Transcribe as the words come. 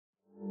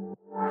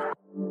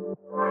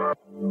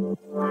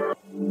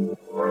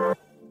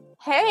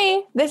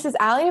Hey, this is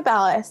Ali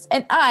Abalis,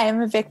 and I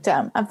am a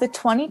victim of the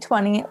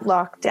 2020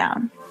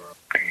 lockdown.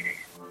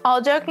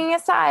 All joking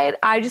aside,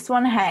 I just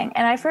want to hang,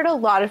 and I've heard a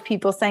lot of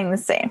people saying the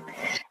same,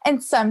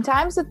 and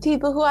sometimes with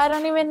people who I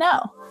don't even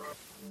know.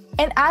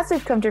 And as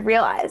we've come to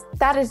realize,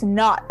 that is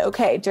not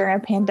okay during a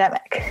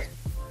pandemic.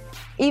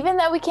 Even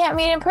though we can't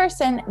meet in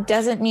person,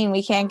 doesn't mean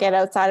we can't get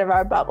outside of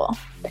our bubble.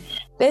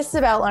 This is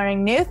about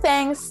learning new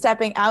things,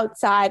 stepping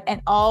outside,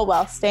 and all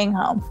while staying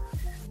home.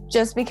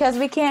 Just because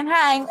we can't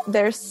hang,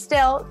 there's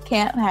still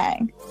can't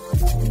hang.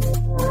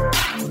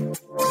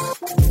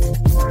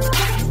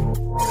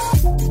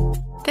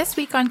 This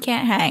week on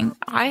Can't Hang,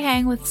 I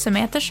hang with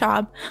Samantha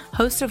Schaub,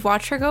 host of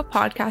Watch Her Go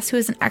podcast, who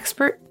is an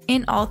expert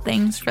in all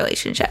things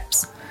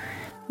relationships.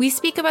 We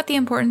speak about the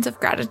importance of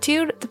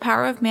gratitude, the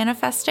power of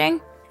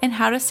manifesting, and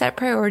how to set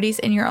priorities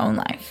in your own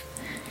life.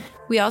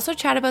 We also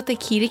chat about the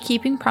key to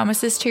keeping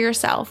promises to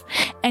yourself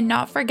and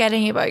not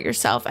forgetting about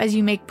yourself as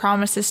you make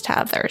promises to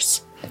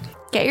others.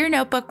 Get your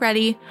notebook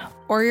ready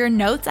or your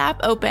notes app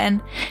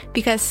open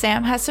because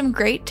Sam has some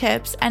great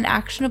tips and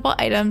actionable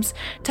items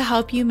to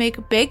help you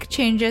make big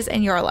changes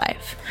in your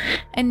life.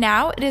 And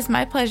now it is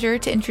my pleasure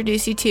to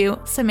introduce you to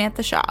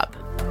Samantha Schaub.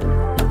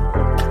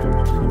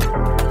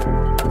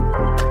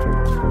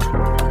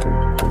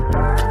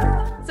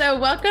 So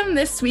welcome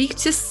this week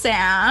to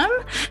Sam,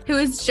 who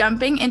is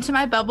jumping into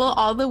my bubble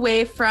all the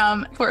way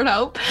from Port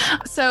Hope.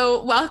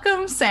 So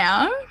welcome,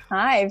 Sam.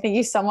 Hi, thank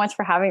you so much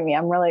for having me.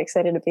 I'm really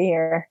excited to be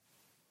here.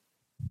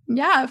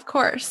 Yeah, of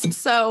course.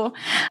 So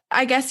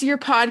I guess your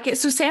podcast,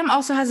 so Sam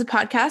also has a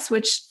podcast,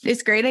 which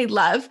is great. I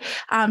love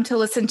to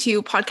listen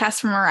to podcasts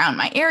from around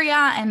my area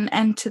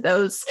and to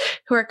those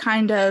who are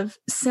kind of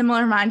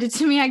similar minded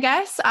to me, I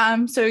guess.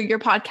 So your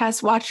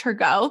podcast, Watch Her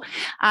Go,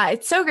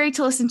 it's so great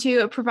to listen to.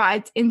 It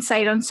provides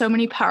insight on so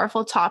many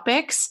powerful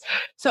topics.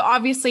 So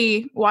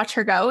obviously Watch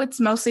Her Go, it's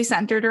mostly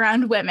centered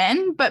around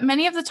women, but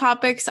many of the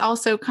topics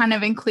also kind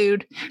of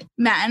include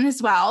men as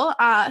well.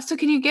 So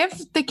can you give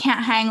the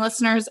Can't Hang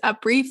listeners a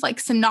brief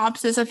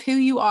synopsis of who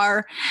you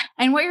are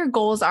and what your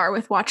goals are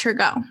with Watch Her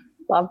Go?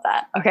 Love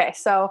that. Okay.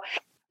 So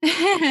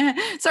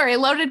sorry,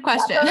 loaded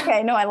question.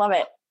 Okay. No, I love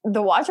it.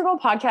 The Watch Her Go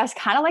podcast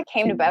kind of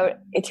came about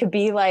it to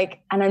be an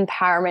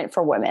empowerment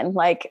for women.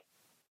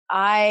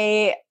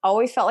 I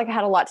always felt like I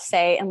had a lot to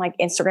say and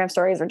Instagram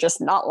stories are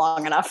just not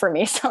long enough for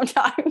me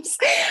sometimes.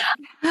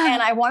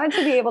 And I wanted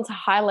to be able to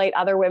highlight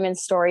other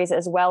women's stories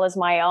as well as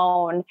my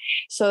own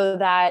so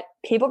that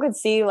people could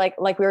see, like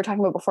we were talking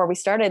about before we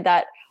started,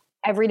 that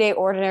everyday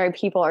ordinary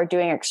people are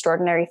doing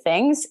extraordinary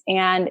things.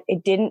 And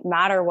it didn't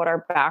matter what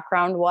our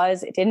background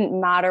was. It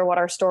didn't matter what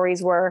our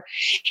stories were.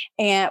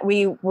 And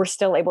we were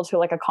still able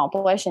to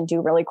accomplish and do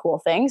really cool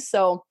things.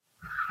 So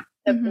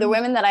the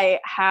women that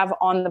I have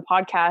on the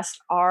podcast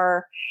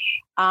are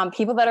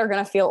people that are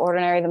going to feel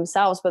ordinary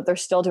themselves, but they're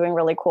still doing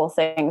really cool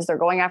things. They're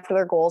going after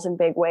their goals in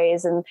big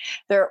ways, and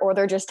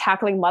they're just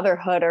tackling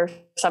motherhood, or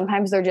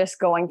sometimes they're just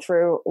going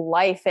through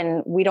life.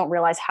 And we don't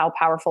realize how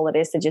powerful it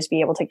is to just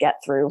be able to get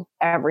through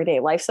everyday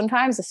life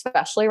sometimes,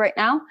 especially right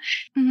now.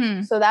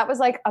 Mm-hmm. So that was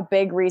a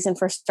big reason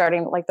for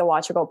starting the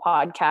Watch Her Go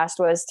podcast,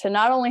 was to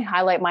not only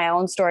highlight my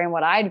own story and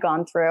what I'd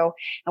gone through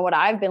and what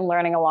I've been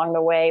learning along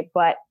the way,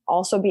 but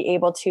also be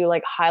able to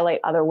highlight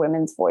other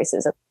women's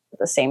voices at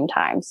the same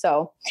time.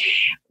 So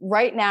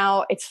right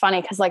now it's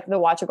funny because the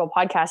Watch Her Go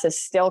podcast is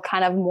still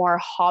kind of more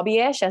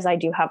hobbyish, as I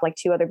do have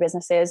 2 other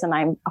businesses and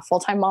I'm a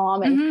full-time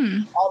mom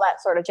and all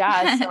that sort of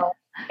jazz. So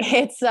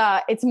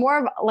it's more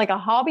of a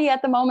hobby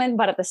at the moment,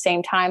 but at the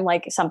same time,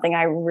 something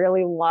I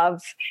really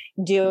love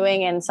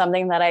doing and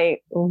something that I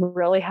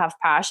really have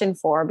passion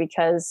for,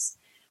 because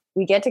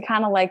we get to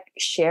kind of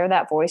share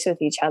that voice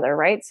with each other.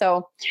 Right.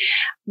 So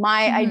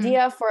my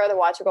idea for the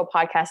Watch Her Go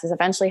podcast is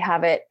eventually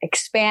have it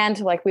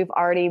expand. I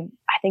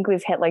think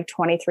we've hit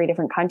 23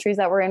 different countries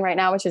that we're in right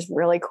now, which is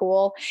really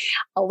cool.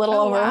 A little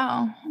over,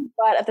 wow.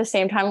 But at the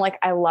same time,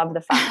 I love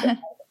the fact that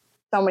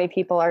so many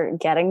people are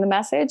getting the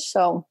message.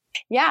 So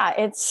yeah,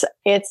 it's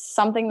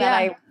something that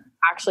I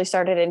actually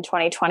started in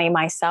 2020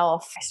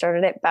 myself. I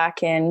started it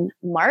back in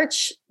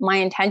March. My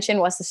intention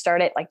was to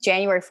start it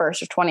January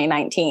 1st of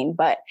 2019,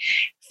 but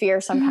fear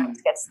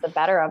sometimes gets the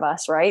better of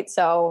us, right?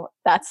 So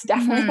that's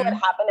definitely what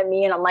happened to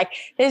me. And I'm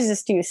this is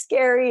just too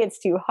scary. It's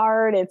too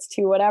hard. It's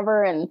too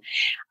whatever. And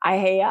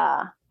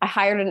I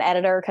hired an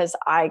editor because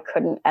I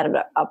couldn't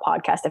edit a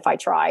podcast if I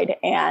tried.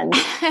 And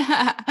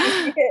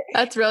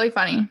that's really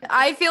funny.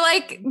 I feel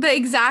the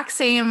exact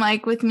same,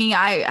 with me,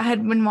 I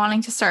had been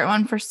wanting to start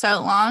one for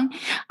so long.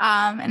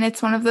 And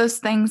it's one of those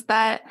things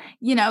that,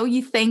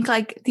 you think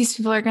these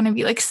people are going to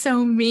be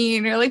so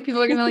mean, or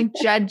people are going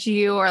to judge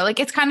you, or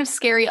it's kind of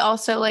scary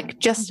also,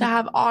 just to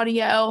have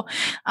audio,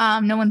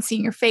 no one's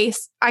seeing your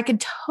face. I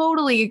could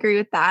totally agree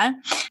with that.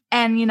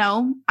 And,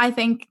 I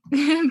think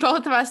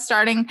both of us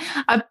starting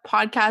a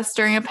podcast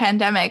during a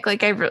pandemic,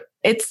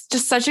 it's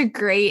just such a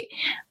great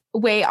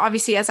way,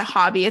 obviously as a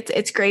hobby,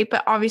 it's great,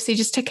 but obviously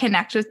just to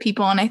connect with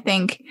people. And I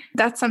think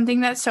that's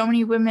something that so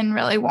many women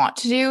really want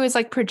to do, is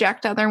like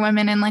project other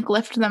women and like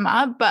lift them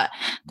up, but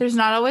there's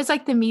not always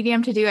like the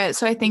medium to do it.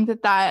 So I think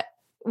that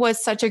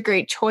was such a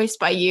great choice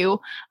by you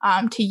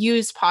to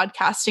use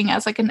podcasting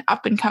as like an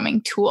up and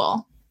coming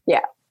tool.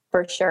 Yeah,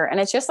 for sure. And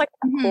it's just like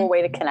a cool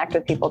way to connect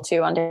with people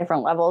too on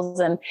different levels,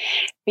 and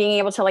being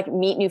able to like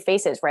meet new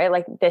faces, right?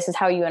 Like this is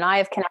how you and I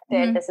have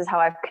connected. This is how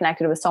I've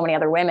connected with so many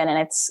other women. And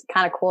it's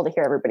kind of cool to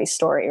hear everybody's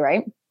story,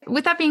 right?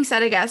 With that being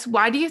said, I guess,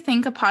 why do you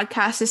think a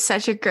podcast is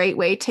such a great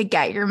way to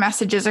get your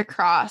messages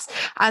across,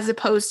 as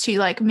opposed to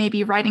like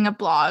maybe writing a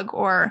blog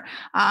or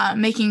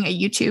making a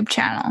YouTube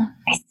channel?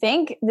 I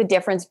think the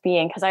difference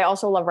being, because I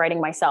also love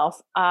writing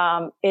myself,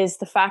 is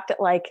the fact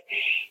that like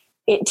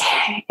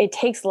it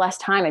takes less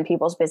time in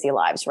people's busy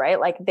lives, right?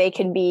 Like they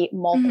can be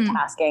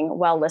multitasking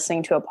while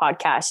listening to a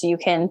podcast. You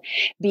can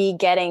be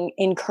getting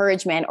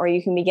encouragement, or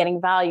you can be getting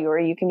value, or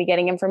you can be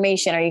getting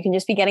information, or you can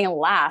just be getting a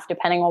laugh,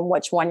 depending on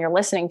which one you're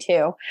listening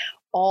to,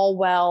 all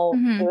while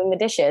doing the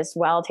dishes,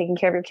 while taking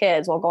care of your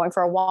kids, while going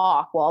for a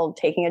walk, while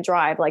taking a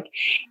drive. Like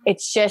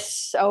it's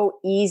just so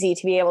easy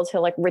to be able to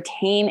like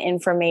retain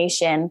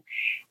information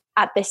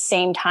at the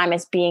same time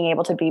as being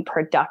able to be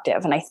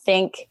productive. And I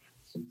think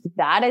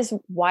that is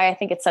why I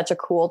think it's such a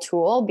cool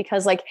tool,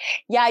 because like,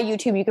 yeah,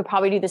 YouTube, you could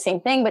probably do the same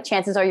thing, but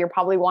chances are you're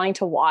probably wanting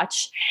to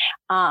watch.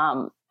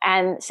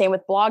 And same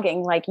with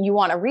blogging, like you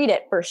want to read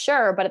it for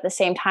sure. But at the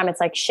same time,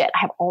 it's like, shit, I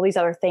have all these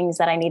other things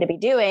that I need to be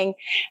doing.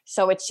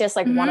 So it's just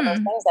like one of those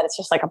things that it's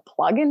just like a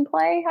plug and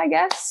play, I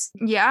guess.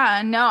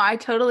 Yeah, no, I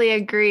totally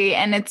agree.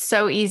 And it's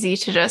so easy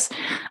to just,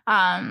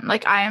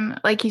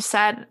 like you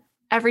said,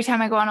 every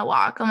time I go on a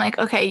walk, I'm like,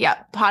 okay,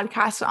 yep,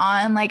 podcast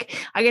on. Like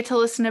I get to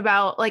listen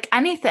about like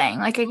anything.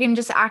 Like I can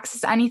just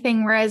access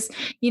anything. Whereas,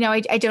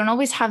 I don't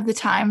always have the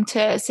time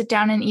to sit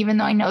down. And even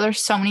though I know there's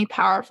so many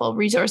powerful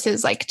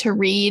resources like to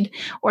read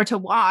or to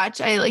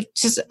watch,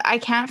 I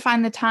can't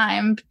find the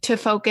time to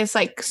focus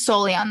like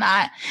solely on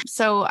that.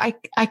 So I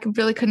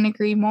really couldn't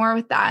agree more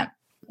with that.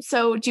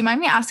 So do you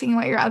mind me asking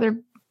what your other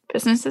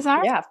businesses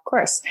are? Yeah, of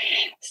course.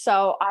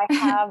 So I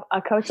have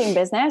a coaching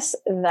business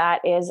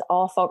that is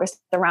all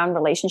focused around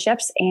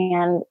relationships,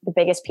 and the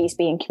biggest piece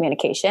being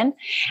communication.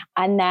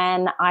 And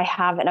then I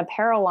have an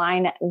apparel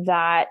line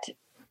that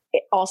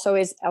also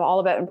is all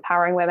about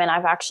empowering women.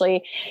 I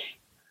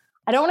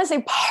don't want to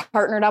say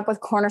partnered up with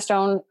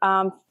Cornerstone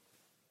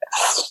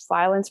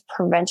Violence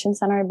Prevention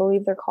Center, I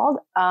believe they're called.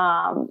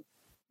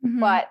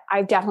 But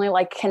I've definitely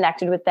like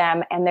connected with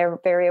them, and they're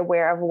very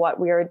aware of what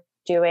we're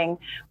doing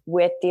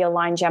with the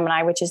Align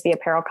Gemini, which is the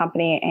apparel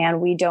company.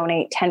 And we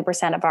donate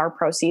 10% of our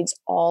proceeds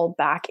all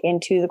back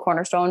into the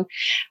Cornerstone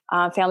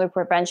Family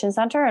Prevention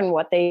Center. And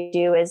what they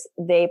do is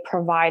they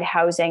provide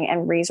housing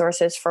and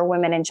resources for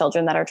women and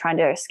children that are trying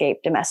to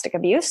escape domestic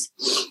abuse.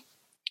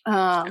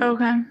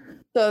 Okay.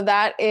 So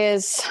that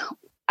is,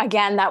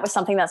 again, that was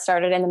something that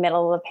started in the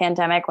middle of the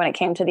pandemic when it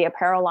came to the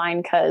apparel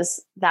line,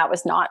 because that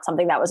was not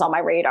something that was on my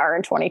radar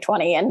in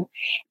 2020. And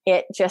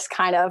it just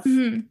kind of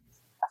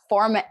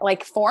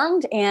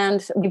formed,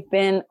 and we've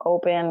been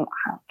open,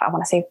 I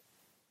want to say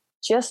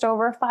just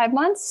over 5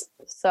 months.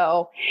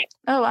 So,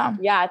 oh wow.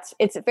 Yeah,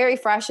 it's very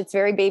fresh. It's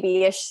very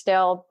babyish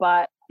still,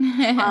 but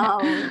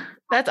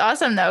that's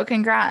awesome though.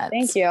 Congrats.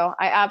 Thank you.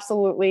 I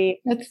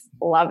absolutely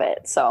love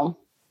it. So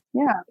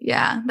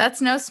yeah, that's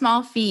no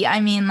small feat.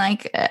 I mean,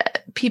 like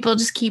people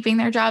just keeping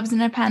their jobs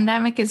in a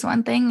pandemic is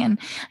one thing, and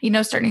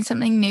starting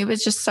something new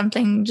is just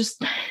something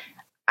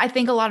I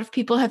think a lot of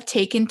people have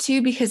taken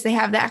to because they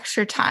have the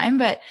extra time,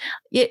 but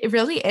it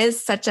really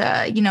is such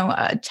a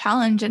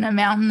challenge and a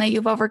mountain that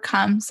you've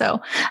overcome. So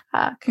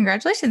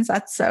congratulations.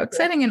 That's so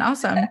exciting and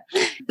awesome.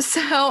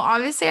 So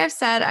obviously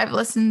I've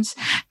listened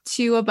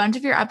to a bunch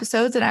of your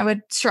episodes, and I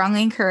would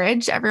strongly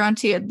encourage everyone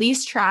to at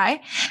least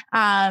try,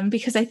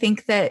 because I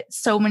think that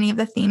so many of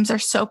the themes are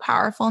so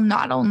powerful,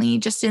 not only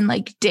just in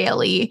like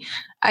daily,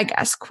 I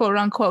guess, quote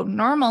unquote,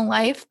 normal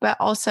life, but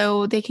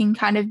also they can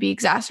kind of be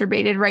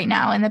exacerbated right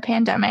now in the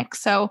pandemic.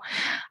 So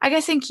I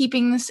guess in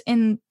keeping this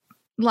in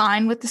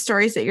line with the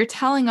stories that you're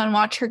telling on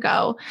Watch Her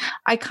Go,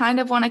 I kind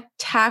of want to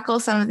tackle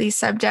some of these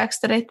subjects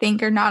that I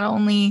think are not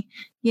only,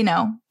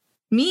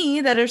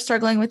 me that are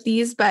struggling with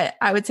these, but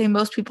I would say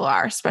most people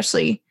are,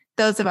 especially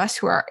those of us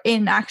who are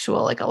in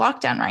actual like a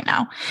lockdown right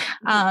now.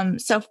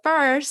 So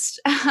first,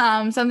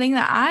 something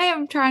that I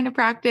am trying to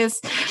practice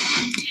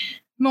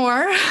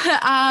more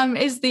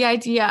is the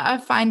idea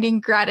of finding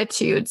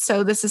gratitude.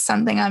 So this is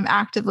something I'm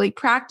actively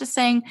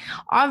practicing.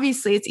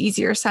 Obviously, it's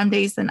easier some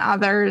days than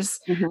others.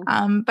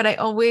 But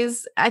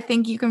I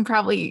think you can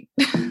probably,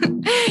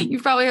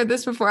 you've probably heard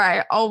this before.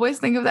 I always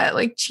think of that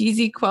like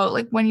cheesy quote,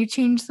 like when you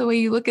change the way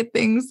you look at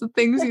things, the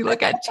things you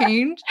look at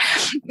change.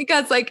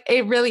 Because like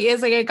it really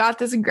is like I got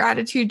this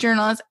gratitude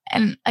journal,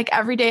 and like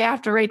every day I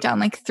have to write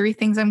down like 3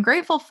 things I'm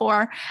grateful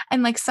for.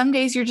 And like some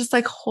days you're just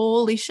like,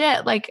 holy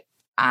shit, like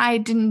I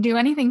didn't do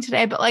anything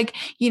today, but like,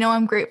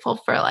 I'm grateful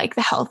for like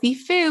the healthy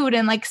food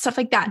and like stuff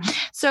like that.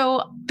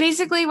 So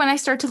basically when I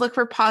start to look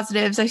for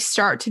positives, I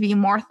start to be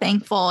more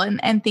thankful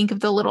and think of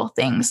the little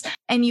things.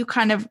 And you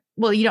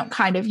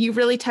you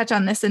really touch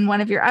on this in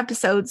one of your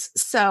episodes.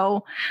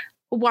 So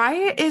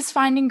why is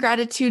finding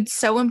gratitude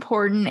so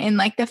important in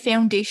like the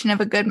foundation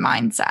of a good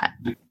mindset?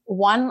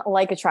 One,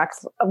 like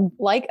attracts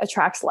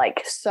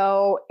like.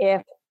 So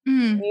if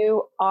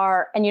you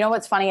are, and you know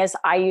what's funny is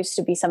I used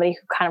to be somebody who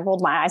kind of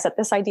rolled my eyes at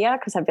this idea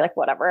because I'd be like,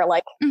 whatever,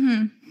 like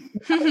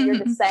you're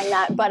just saying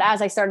that. But as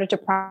I started to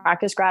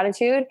practice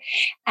gratitude,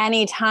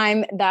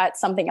 anytime that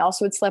something else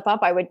would slip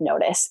up, I would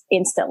notice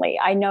instantly.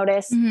 I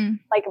noticed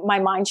like my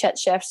mindset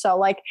shift. So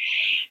like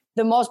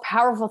the most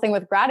powerful thing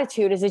with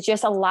gratitude is it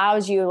just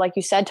allows you, like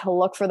you said, to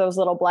look for those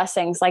little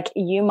blessings. Like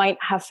you might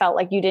have felt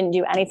like you didn't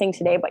do anything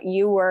today, but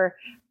you were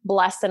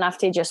blessed enough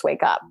to just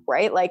wake up,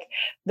 right? Like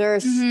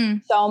there's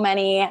so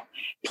many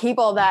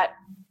people that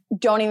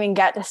don't even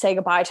get to say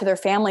goodbye to their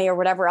family or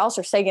whatever else,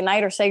 or say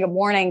goodnight or say good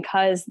morning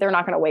because they're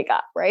not going to wake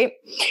up, right?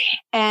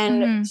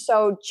 And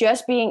so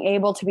just being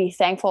able to be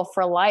thankful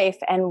for life.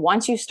 And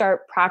once you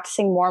start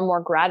practicing more and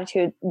more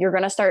gratitude, you're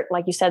going to start,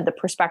 like you said, the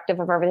perspective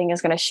of everything is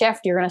going to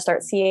shift. You're going to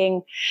start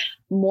seeing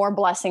more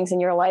blessings in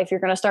your life. You're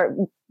going to start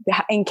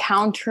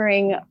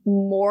encountering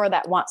more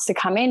that wants to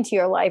come into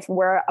your life,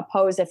 where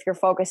opposed if you're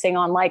focusing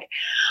on like,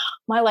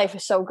 my life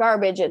is so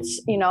garbage, it's,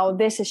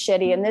 this is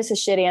shitty and this is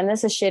shitty and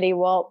this is shitty.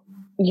 Well,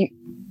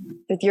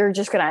 you're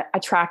just going to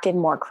attract in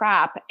more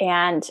crap.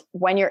 And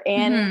when you're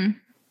in,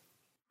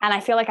 and I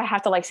feel like I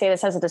have to like say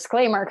this as a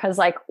disclaimer, because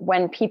like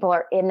when people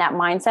are in that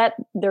mindset,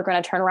 they're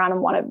going to turn around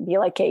and want to be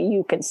like, hey,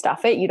 you can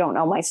stuff it. You don't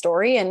know my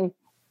story. And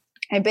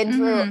I've been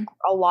through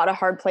a lot of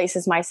hard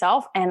places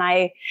myself, and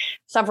I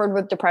suffered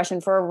with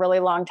depression for a really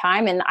long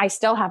time. And I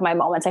still have my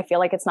moments. I feel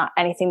like it's not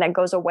anything that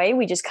goes away.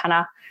 We just kind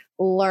of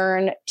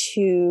learn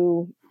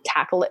to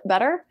tackle it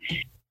better.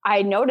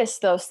 I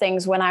noticed those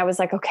things when I was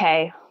like,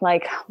 okay,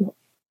 like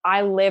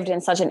I lived in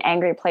such an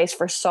angry place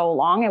for so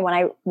long. And when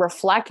I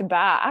reflect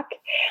back,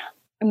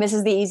 and this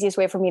is the easiest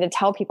way for me to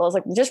tell people, is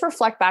like, just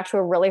reflect back to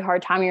a really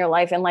hard time in your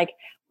life. And like,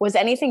 was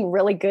anything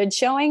really good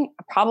showing?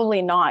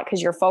 Probably not,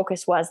 because your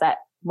focus was that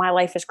my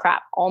life is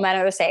crap. All men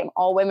are the same.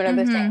 All women are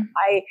the same.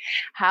 I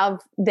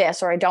have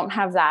this, or I don't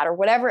have that, or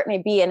whatever it may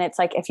be. And it's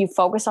like, if you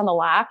focus on the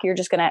lack, you're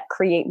just going to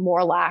create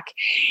more lack.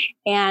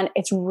 And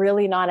it's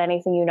really not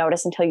anything you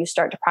notice until you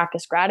start to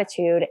practice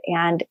gratitude.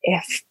 And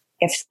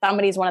if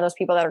somebody's one of those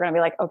people that are going to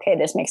be like, okay,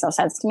 this makes no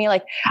sense to me.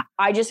 Like,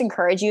 I just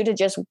encourage you to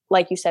just,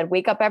 like you said,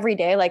 wake up every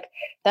day. Like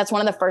that's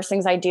one of the first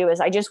things I do is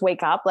I just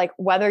wake up, like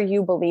whether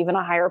you believe in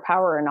a higher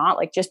power or not,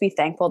 like just be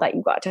thankful that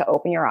you got to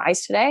open your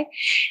eyes today.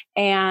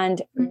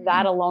 And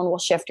that alone will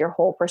shift your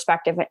whole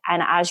perspective.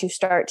 And as you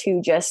start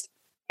to just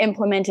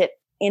implement it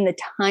in the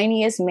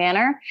tiniest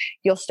manner,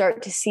 you'll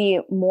start to see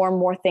more and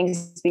more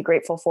things to be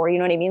grateful for. You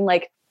know what I mean?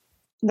 Like,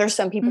 there's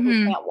some people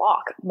who can't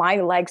walk. My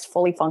legs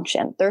fully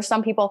function. There's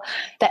some people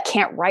that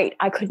can't write.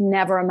 I could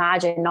never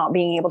imagine not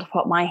being able to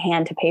put my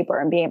hand to paper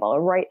and being able to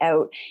write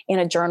out in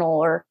a journal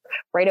or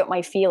write out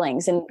my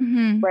feelings.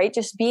 And right,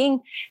 just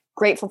being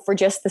grateful for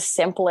just the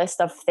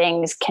simplest of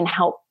things can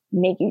help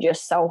make you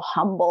just so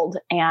humbled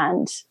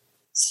and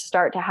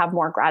start to have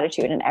more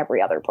gratitude in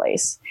every other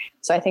place.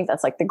 So I think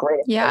that's like the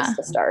greatest place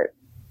to start.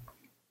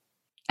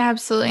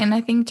 Absolutely. And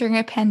I think during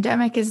a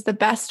pandemic is the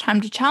best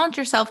time to challenge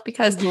yourself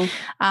because,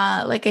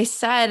 like I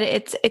said,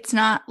 it's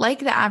not like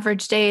the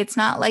average day. It's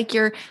not like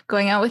you're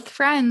going out with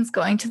friends,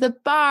 going to the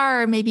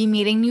bar, maybe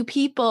meeting new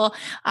people.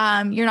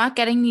 You're not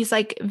getting these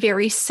like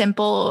very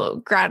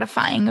simple,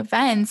 gratifying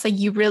events. Like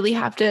you really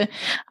have to,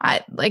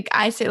 like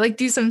I say, like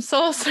do some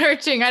soul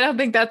searching. I don't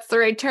think that's the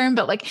right term,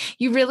 but like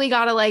you really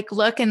got to like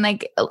look and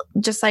like,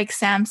 just like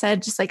Sam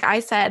said, just like I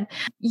said,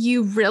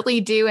 you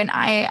really do. And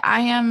I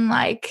am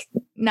like,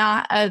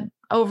 not a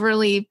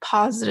overly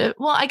positive.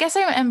 Well, I guess I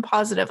am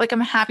positive. Like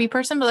I'm a happy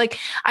person, but like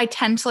I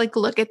tend to like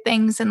look at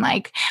things and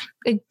like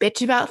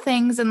bitch about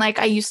things. And like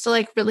I used to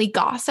like really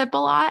gossip a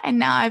lot. And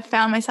now I've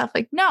found myself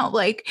like, no,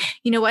 like,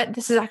 you know what?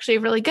 This is actually a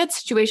really good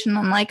situation.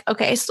 I'm like,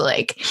 okay, so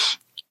like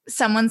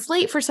someone's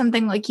late for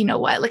something, like, you know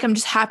what? Like I'm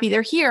just happy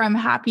they're here. I'm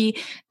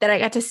happy that I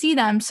got to see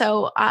them.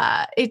 So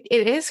it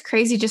is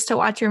crazy just to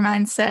watch your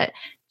mindset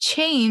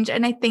change.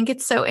 And I think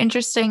it's so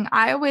interesting.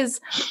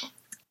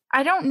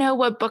 I don't know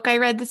what book I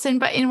read this in,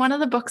 but in one of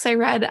the books I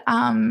read,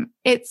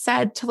 it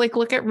said to like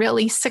look at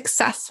really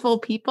successful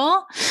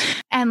people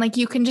and like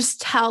you can just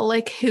tell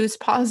like who's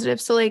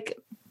positive. So like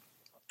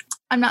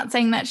I'm not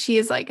saying that she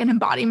is like an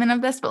embodiment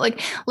of this, but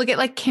like look at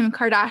like Kim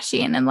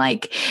Kardashian and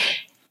like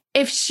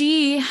if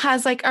she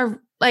has like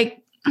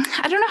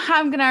I don't know how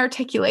I'm going to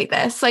articulate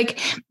this. Like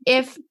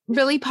if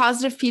really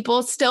positive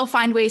people still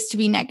find ways to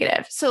be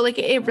negative. So like,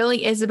 it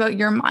really is about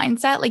your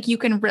mindset. Like you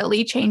can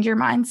really change your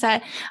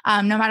mindset.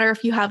 No matter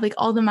if you have like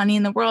all the money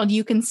in the world,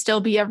 you can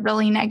still be a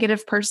really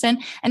negative person.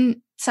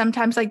 And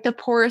sometimes like the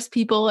poorest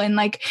people in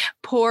like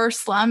poor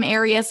slum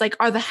areas, like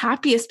are the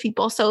happiest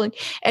people. So like,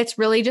 it's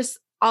really just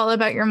all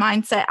about your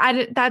mindset.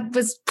 That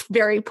was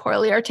very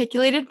poorly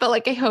articulated, but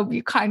like, I hope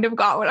you kind of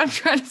got what I'm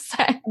trying to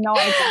say. No,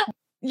 I don't.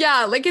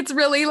 Yeah, like it's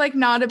really like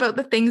not about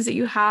the things that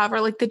you have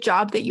or like the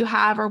job that you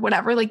have or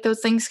whatever. Like those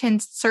things can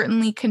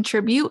certainly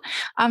contribute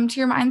to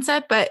your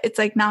mindset, but it's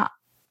like not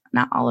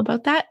all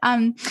about that.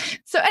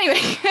 So anyway,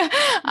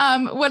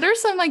 what are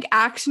some like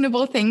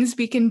actionable things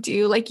we can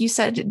do? Like you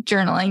said,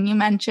 journaling, you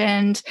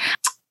mentioned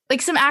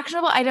like some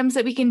actionable items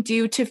that we can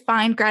do to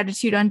find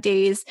gratitude on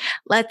days.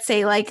 Let's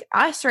say like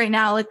us right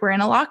now, like we're in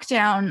a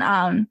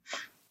lockdown.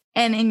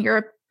 And in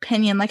your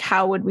opinion, like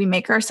how would we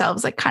make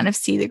ourselves like kind of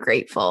see the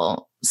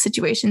grateful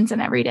situations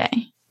in every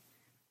day?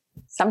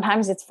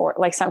 Sometimes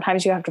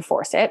sometimes you have to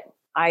force it.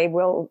 I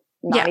will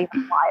not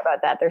even lie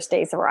about that. There's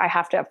days where I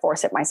have to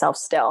force it myself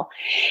still.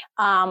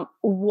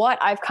 What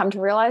I've come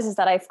to realize is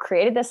that I've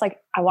created this, like,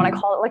 I want to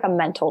call it like a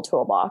mental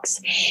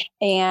toolbox.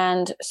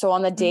 And so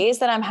on the days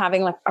that I'm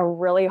having like a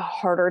really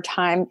harder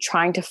time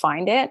trying to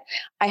find it,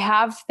 I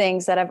have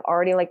things that I've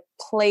already like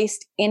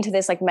placed into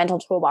this like mental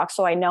toolbox.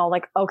 So I know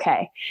like,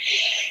 okay,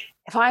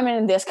 if I'm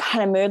in this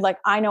kind of mood, like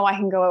I know I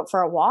can go out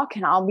for a walk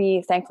and I'll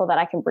be thankful that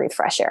I can breathe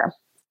fresh air.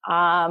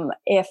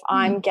 If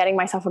I'm getting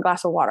myself a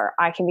glass of water,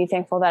 I can be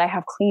thankful that I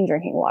have clean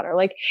drinking water.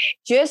 Like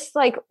just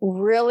like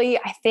really,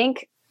 I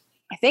think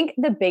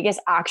the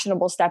biggest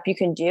actionable step you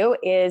can do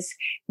is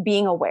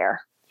being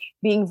aware,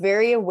 being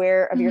very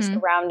aware of your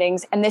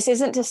surroundings. And this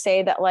isn't to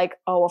say that like,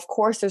 oh, of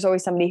course there's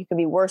always somebody who could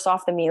be worse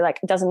off than me. Like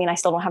it doesn't mean I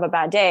still don't have a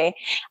bad day.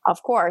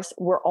 Of course,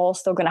 we're all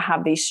still going to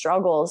have these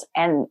struggles.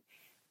 And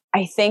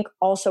I think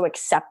also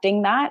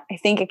accepting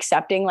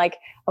like,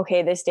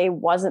 okay, this day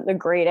wasn't the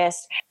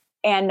greatest,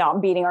 and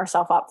not beating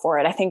ourselves up for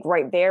it. I think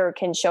right there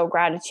can show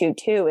gratitude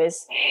too,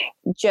 is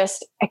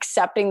just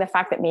accepting the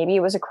fact that maybe it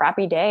was a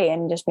crappy day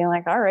and just being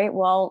like, all right,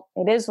 well,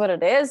 it is what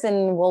it is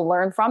and we'll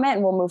learn from it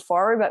and we'll move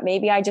forward. But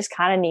maybe I just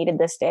kind of needed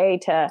this day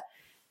to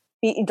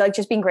be like,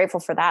 just being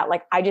grateful for that.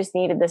 Like I just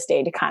needed this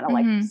day to kind of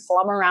like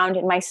slum around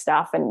in my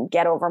stuff and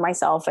get over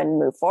myself and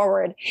move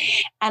forward.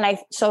 And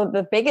so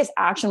the biggest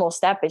actionable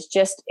step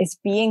is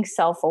being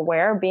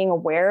self-aware, being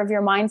aware of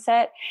your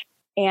mindset.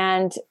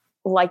 And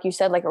like you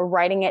said, like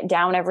writing it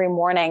down every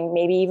morning,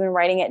 maybe even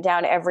writing it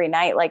down every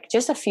night, like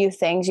just a few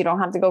things. You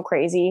don't have to go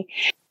crazy,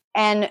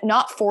 and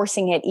not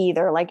forcing it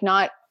either. Like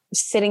not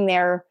sitting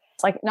there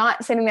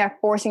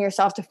forcing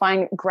yourself to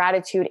find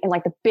gratitude in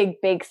like the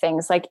big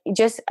things. Like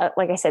just,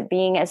 like I said,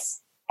 being as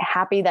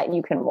happy that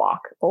you can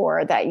walk,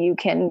 or that you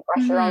can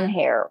brush your own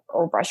hair,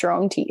 or brush your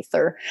own teeth,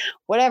 or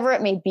whatever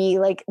it may be,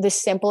 like the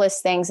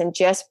simplest things, and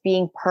just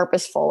being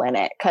purposeful in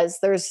it. 'Cause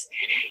there's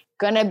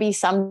going to be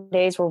some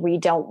days where we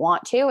don't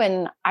want to.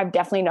 And I've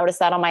definitely noticed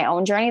that on my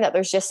own journey, that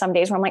there's just some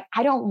days where I'm like,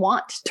 I don't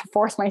want to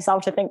force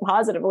myself to think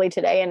positively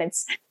today. And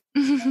it's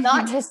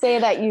not to say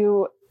that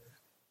you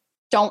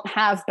don't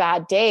have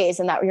bad days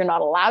and that you're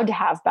not allowed to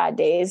have bad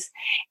days.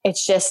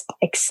 It's just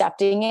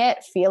accepting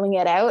it, feeling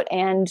it out,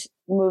 and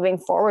moving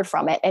forward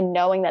from it, and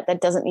knowing that that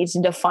doesn't need to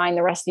define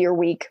the rest of your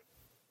week,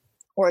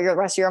 or the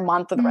rest of your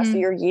month, or the rest of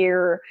your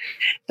year,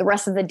 the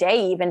rest of the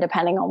day, even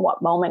depending on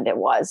what moment it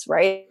was,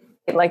 right?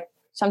 Like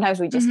sometimes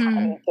we just kind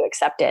of need to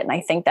accept it. And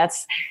I think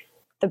that's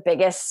the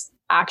biggest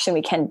action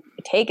we can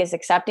take, is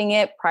accepting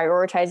it,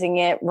 prioritizing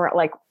it,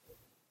 like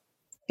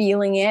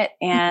feeling it,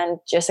 and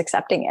just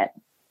accepting it.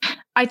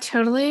 I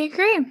totally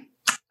agree.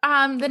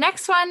 The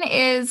next one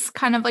is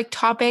kind of like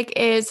topic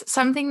is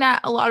something that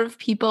a lot of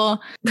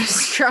people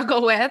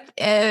struggle with,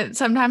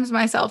 sometimes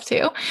myself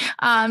too,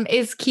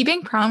 is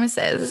keeping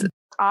promises.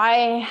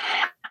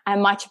 I'm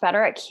much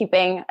better at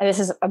this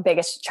is a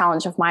biggest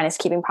challenge of mine, is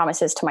keeping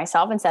promises to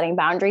myself and setting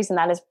boundaries. And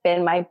that has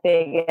been my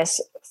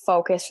biggest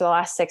focus for the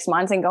last 6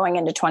 months and going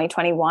into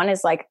 2021,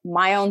 is like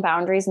my own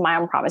boundaries, my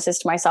own promises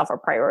to myself are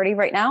priority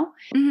right now.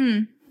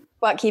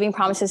 But keeping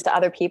promises to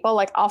other people,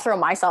 like I'll throw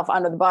myself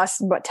under the bus,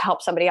 but to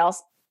help somebody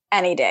else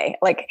any day.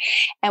 Like,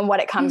 and what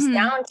it comes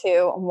down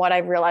to, what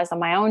I've realized on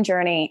my own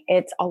journey,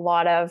 it's a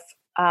lot of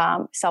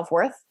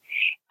self-worth.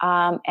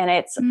 And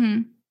it's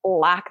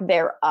lack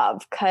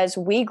thereof, because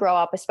we grow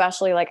up,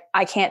 especially like,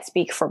 I can't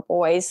speak for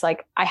boys,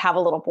 like I have a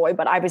little boy,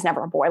 but I was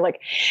never a boy.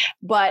 Like,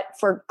 but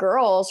for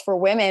girls, for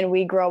women,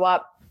 we grow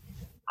up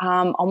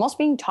almost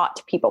being taught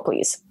to people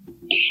please,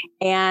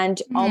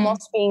 and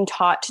almost being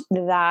taught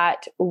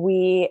that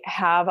we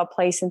have a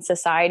place in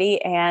society,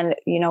 and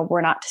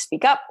we're not to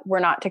speak up, we're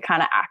not to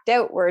kind of act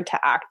out, we're to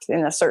act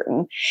in a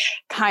certain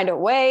kind of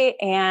way,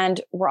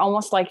 and we're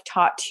almost like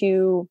taught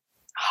to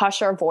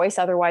hush our voice,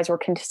 otherwise we're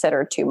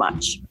considered too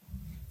much.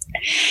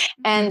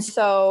 And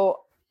so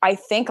I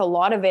think a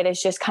lot of it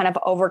is just kind of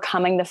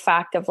overcoming the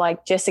fact of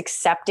like just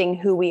accepting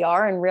who we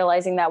are, and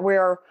realizing that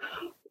we're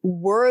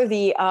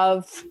worthy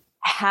of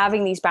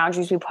having these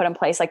boundaries we put in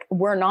place. Like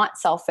we're not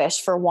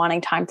selfish for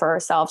wanting time for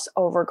ourselves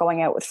over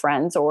going out with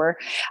friends, or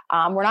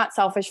we're not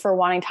selfish for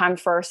wanting time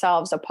for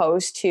ourselves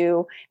opposed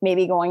to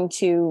maybe going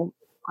to,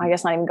 I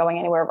guess not even going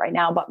anywhere right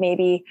now, but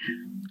maybe,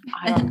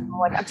 I don't know,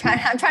 like I'm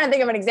trying to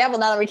think of an example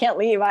now that we can't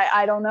leave.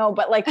 I don't know,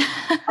 but like,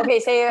 okay,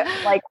 say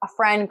like a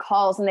friend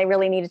calls and they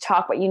really need to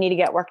talk, but you need to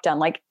get work done.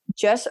 Like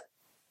just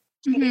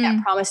keeping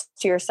that promise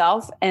to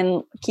yourself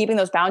and keeping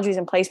those boundaries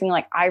in place, being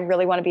like, I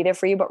really want to be there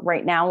for you, but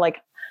right now, like,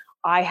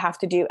 I have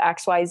to do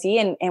X, Y,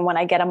 Z. And when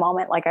I get a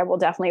moment, like, I will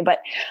definitely, but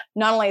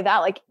not only that,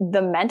 like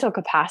the mental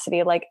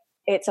capacity, like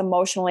it's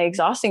emotionally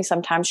exhausting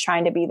sometimes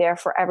trying to be there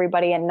for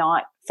everybody and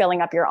not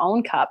filling up your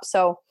own cup.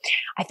 So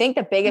I think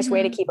the biggest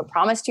way to keep a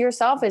promise to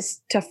yourself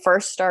is to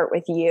first start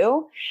with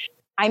you.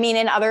 I mean,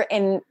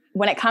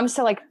 when it comes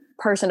to like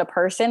person to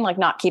person, like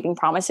not keeping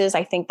promises,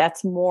 I think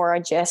that's more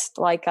just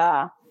like,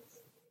 I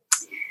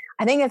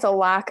think it's a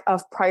lack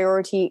of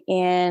priority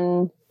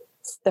in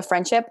the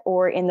friendship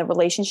or in the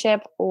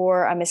relationship,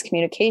 or a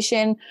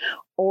miscommunication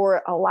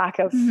or a lack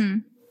of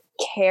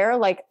care.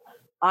 Like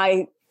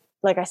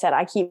I said,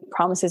 I keep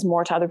promises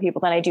more to other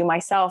people than I do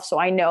myself. So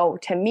I know,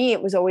 to me,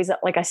 it was always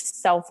like a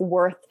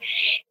self-worth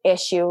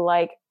issue.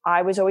 Like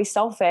I was always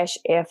selfish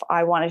if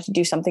I wanted to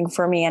do something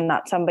for me and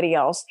not somebody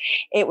else.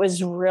 It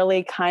was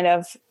really kind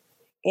of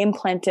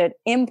implemented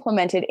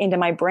into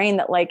my brain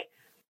that like,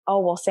 oh,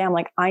 well, Sam,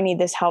 like I need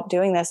this help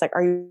doing this. Like,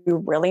 are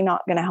you really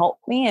not going to help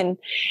me? And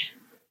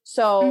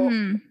so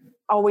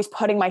always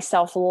putting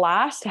myself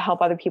last to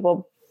help other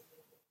people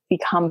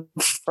become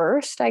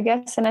first, I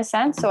guess, in a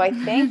sense. So I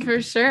think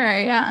for sure.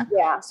 Yeah.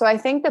 Yeah. So I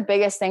think the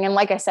biggest thing, and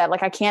like I said,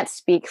 like I can't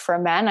speak for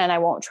men and I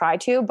won't try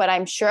to, but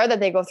I'm sure that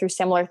they go through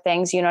similar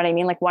things. You know what I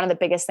mean? Like one of the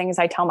biggest things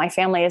I tell my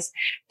family is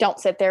don't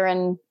sit there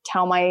and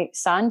tell my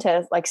son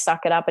to like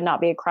suck it up and not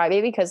be a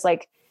crybaby, because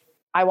like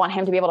I want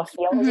him to be able to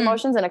feel his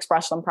emotions and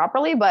express them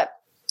properly. But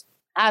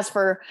as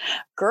for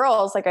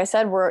girls, like I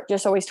said, we're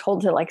just always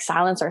told to like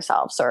silence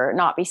ourselves or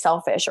not be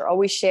selfish or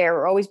always share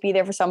or always be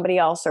there for somebody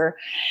else. Or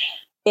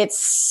like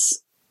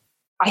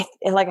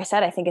I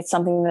said, I think it's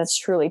something that's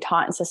truly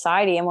taught in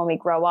society. And when we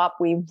grow up,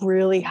 we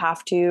really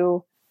have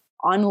to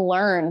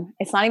unlearn.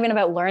 It's not even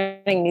about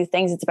learning new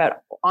things. It's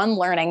about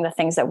unlearning the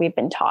things that we've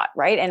been taught.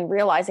 Right. And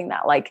realizing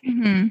that like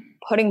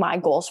putting my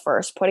goals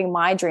first, putting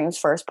my dreams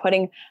first,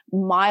 putting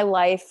my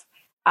life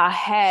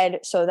ahead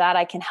so that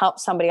I can help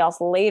somebody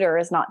else later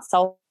is not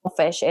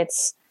selfish.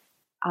 It's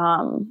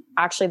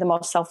actually the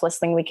most selfless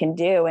thing we can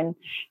do. And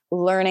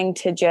learning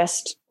to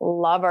just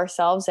love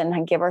ourselves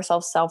and give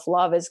ourselves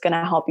self-love is going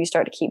to help you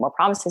start to keep more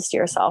promises to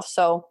yourself.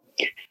 So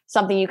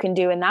something you can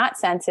do in that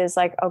sense is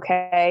like,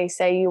 okay,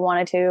 say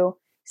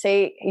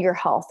your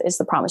health is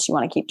the promise you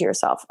want to keep to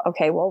yourself.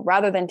 Okay, well,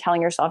 rather than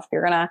telling yourself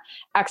you're going to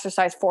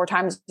exercise 4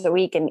 times a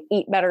week and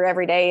eat better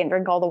every day and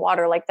drink all the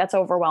water, like that's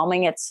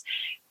overwhelming. It's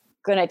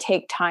going to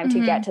take time to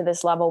get to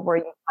this level where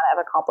you kind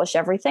of accomplish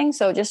everything.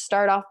 So just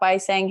start off by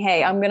saying,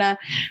 hey, I'm going to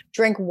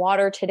drink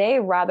water today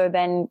rather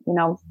than,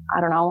 I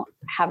don't know,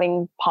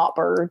 having pop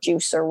or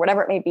juice or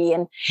whatever it may be.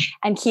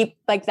 And keep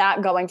like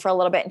that going for a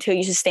little bit until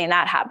you sustain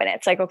that habit.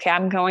 It's like, okay,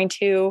 I'm going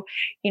to,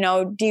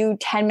 do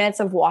 10 minutes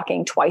of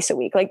walking twice a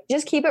week. Like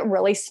just keep it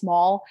really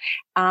small,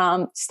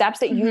 steps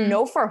that you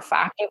know for a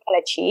fact you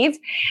can achieve.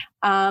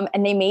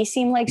 And they may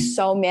seem like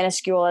so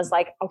minuscule as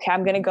like, okay,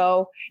 I'm going to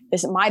go,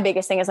 my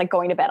biggest thing is like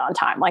going to bed on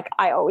time. Like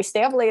I always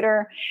stay up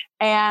later,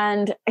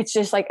 and it's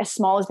just like as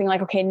small as being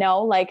like, okay,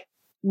 no, like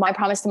my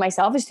promise to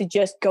myself is to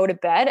just go to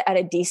bed at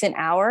a decent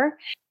hour,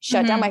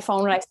 shut down my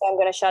phone when I say I'm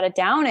going to shut it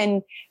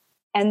down.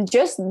 And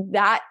just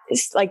that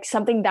is like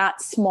something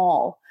that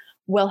small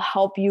will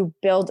help you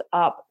build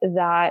up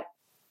that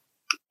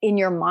in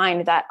your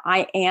mind that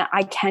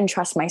I can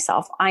trust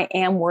myself. I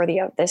am worthy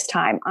of this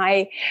time.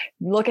 I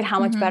look at how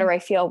much better I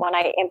feel when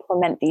I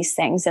implement these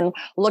things, and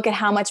look at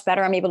how much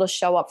better I'm able to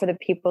show up for the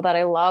people that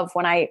I love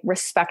when I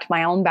respect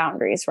my own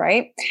boundaries.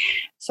 Right.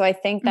 So I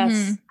think that's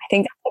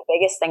the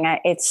biggest thing.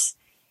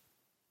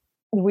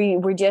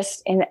 We're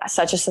just in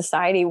such a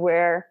society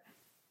where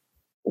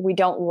we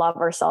don't love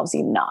ourselves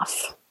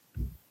enough.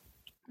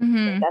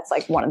 That's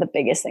like one of the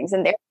biggest things.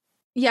 And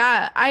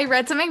yeah, I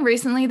read something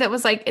recently that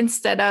was like,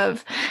 instead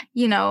of,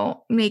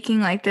 making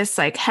like this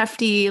like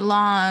hefty,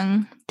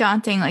 long,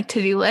 daunting like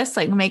to-do list,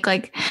 like make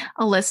like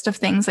a list of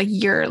things like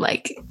you're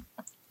like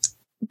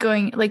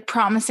going, like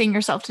promising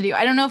yourself to do.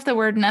 I don't know if the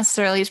word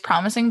necessarily is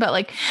promising, but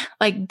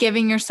like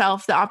giving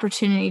yourself the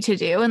opportunity to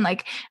do, and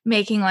like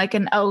making like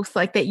an oath,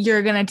 like that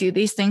you're going to do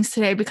these things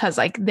today because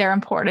like they're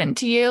important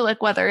to you.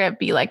 Like whether it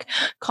be like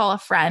call a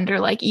friend or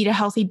like eat a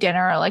healthy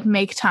dinner or like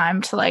make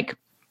time to like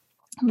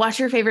watch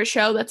your favorite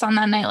show that's on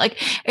that night. Like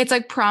it's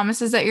like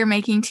promises that you're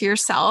making to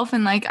yourself.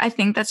 And like, I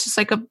think that's just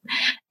like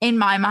in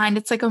my mind,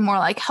 it's like a more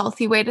like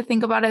healthy way to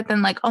think about it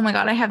than like, oh my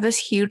God, I have this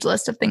huge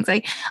list of things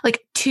like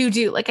to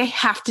do, like I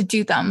have to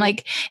do them.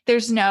 Like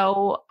there's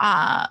no,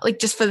 like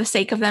just for the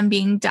sake of them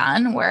being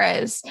done.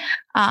 Whereas,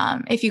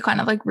 if you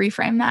kind of like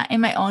reframe that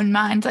in my own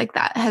mind, like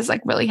that has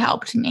like really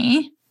helped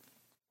me.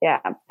 Yeah.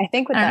 I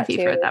think with I don't that know if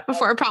you've heard that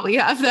before. Probably you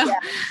have though.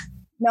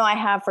 No, I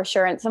have for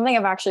sure. And something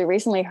I've actually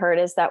recently heard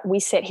is that we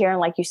sit here and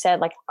like you said,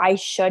 like I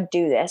should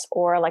do this,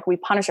 or like we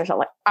punish ourselves.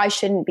 Like I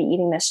shouldn't be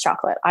eating this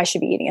chocolate. I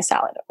should be eating a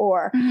salad,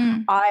 or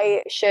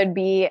I should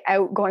be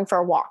out going for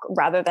a walk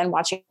rather than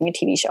watching a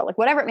TV show, like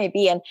whatever it may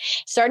be. And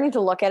starting to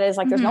look at it as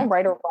like, there's no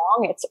right or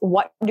wrong. It's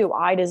what do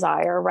I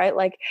desire, right?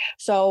 Like,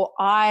 so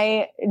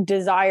I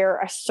desire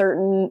a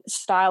certain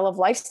style of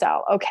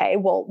lifestyle. Okay,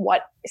 well,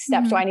 what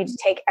steps do I need to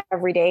take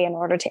every day in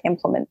order to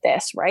implement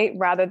this, right?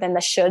 Rather than the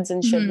shoulds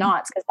and should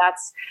nots, because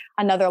that's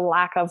another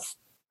lack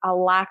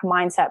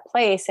mindset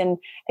place. And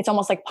it's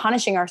almost like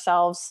punishing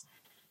ourselves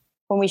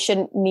when we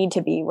shouldn't need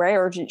to be, right?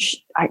 Or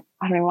just, I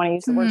don't even want to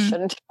use the word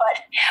shouldn't,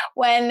 but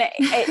when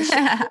it should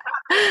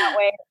be that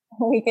way,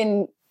 we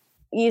can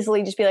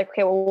easily just be like,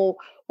 okay, well,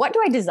 what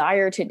do I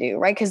desire to do?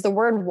 Right. Because the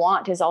word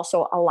want is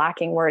also a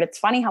lacking word. It's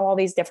funny how all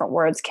these different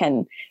words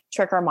can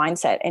trick our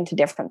mindset into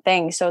different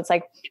things. So it's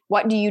like,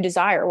 what do you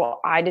desire? Well,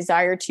 I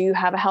desire to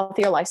have a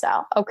healthier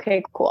lifestyle.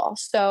 Okay, cool.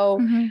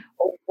 So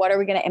what are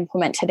we going to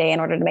implement today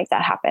in order to make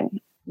that happen?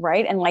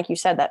 Right. And like you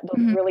said, that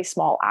those really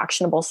small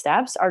actionable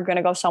steps are going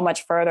to go so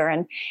much further.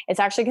 And it's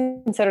actually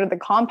considered the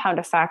compound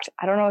effect.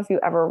 I don't know if you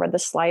ever read The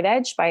Slight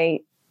Edge by,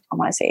 I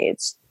want to say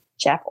it's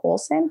Jeff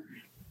Olson.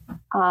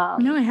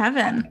 No, I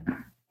haven't.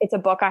 It's a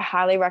book I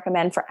highly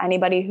recommend for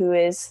anybody who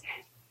is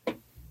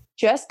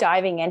just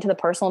diving into the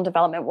personal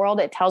development world.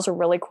 It tells a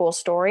really cool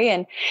story,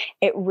 and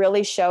it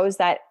really shows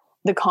that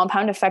the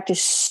compound effect is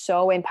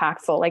so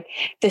impactful. Like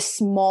the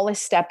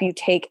smallest step you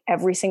take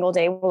every single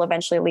day will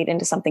eventually lead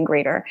into something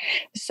greater.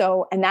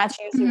 So, and that's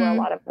usually where a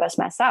lot of us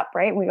mess up,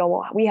 right? We go,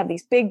 well, we have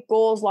these big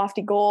goals,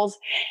 lofty goals.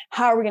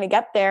 How are we going to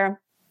get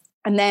there?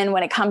 And then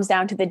when it comes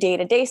down to the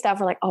day-to-day stuff,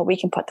 we're like, oh, we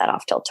can put that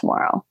off till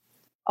tomorrow.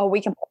 Oh, we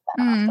can put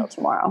that off till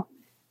tomorrow.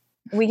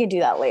 We can do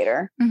that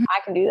later.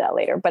 I can do that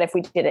later. But if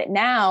we did it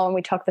now and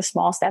we took the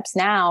small steps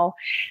now,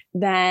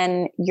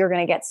 then you're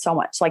going to get so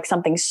much, like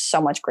something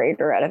so much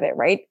greater out of it,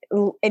 right?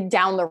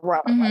 Down the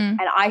road. And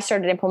I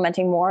started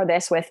implementing more of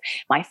this with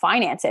my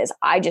finances.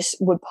 I just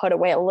would put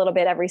away a little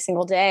bit every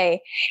single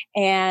day.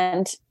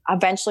 And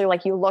eventually,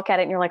 like you look at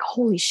it and you're like,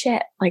 holy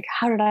shit, like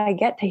how did I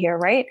get to here?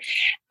 Right.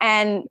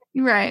 And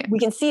we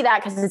can see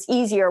that because it's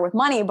easier with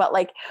money. But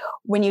like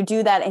when you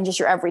do that in just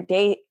your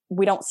everyday,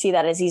 we don't see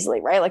that as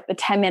easily, right? Like the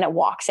 10-minute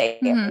walk, say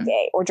every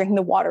day, or drinking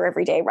the water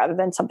every day rather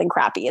than something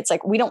crappy. It's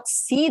like, we don't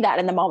see that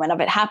in the moment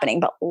of it happening,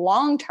 but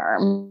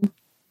long-term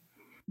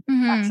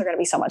effects are going to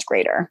be so much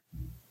greater.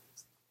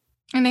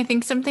 And I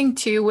think something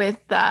too with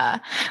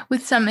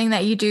something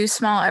that you do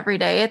small every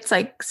day, it's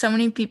like so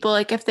many people,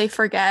 like if they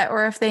forget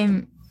or if they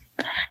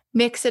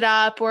mix it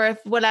up or if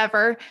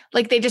whatever,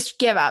 like they just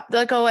give up.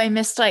 They're like, oh, I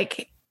missed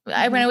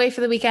I went away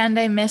for the weekend.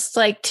 I missed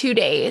 2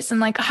 days.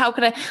 And how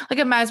could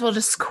I might as well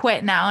just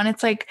quit now. And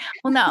it's like,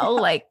 well,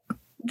 no,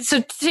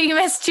 so you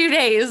missed 2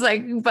 days,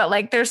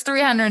 but there's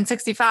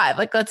 365.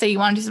 Let's say you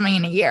want to do something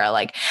in a year,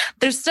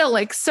 there's still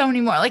so many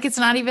more. It's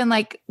not even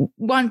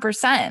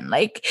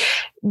 1%.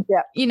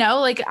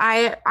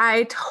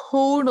 I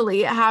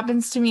totally, it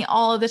happens to me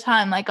all of the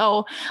time.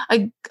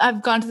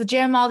 I've gone to the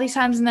gym all these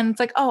times and then it's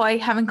like, oh, I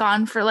haven't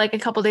gone for a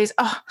couple days.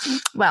 Oh,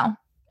 well,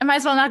 I might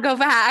as well not go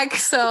back.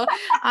 So,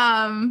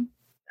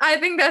 I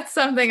think that's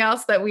something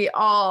else that we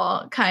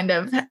all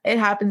it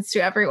happens to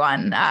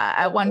everyone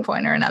at one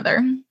point or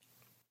another.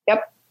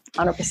 Yep.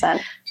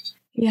 100%.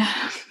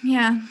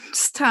 Yeah.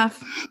 It's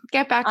tough.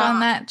 Get back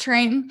on that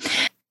train.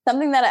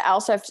 Something that I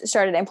also have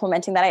started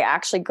implementing that I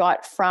actually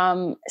got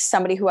from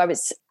somebody who I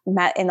was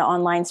met in the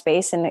online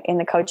space and in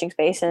the coaching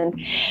space. And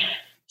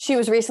she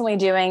was recently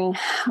doing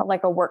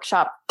a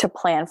workshop to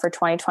plan for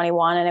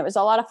 2021. And it was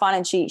a lot of fun.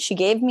 And she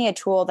gave me a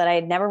tool that I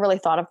had never really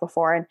thought of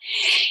before.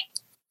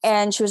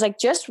 And she was like,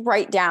 just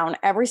write down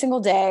every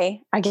single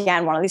day.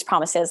 Again, one of these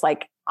promises,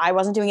 I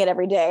wasn't doing it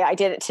every day. I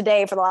did it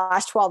today for the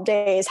last 12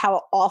 days.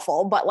 How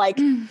awful. But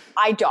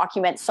I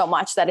document so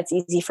much that it's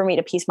easy for me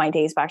to piece my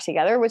days back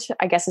together, which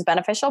I guess is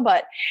beneficial.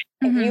 But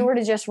if you were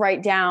to just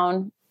write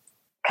down,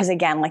 because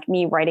again,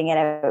 me writing it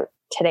out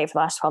today for the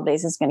last 12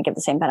 days is going to give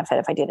the same benefit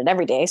if I did it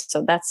every day.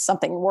 So that's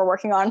something we're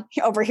working on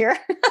over here.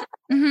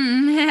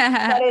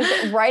 That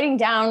is writing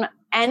down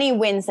any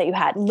wins that you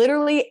had,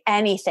 literally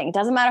anything.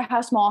 Doesn't matter how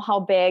small, how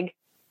big.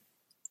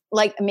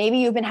 Maybe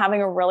you've been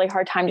having a really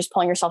hard time just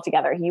pulling yourself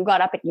together. You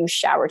got up and you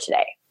showered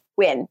today.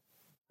 Win.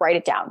 Write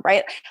it down,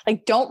 right?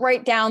 Don't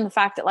write down the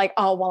fact that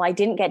oh, well, I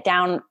didn't get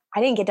down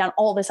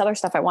all this other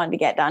stuff I wanted to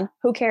get done.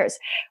 Who cares?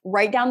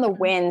 Write down the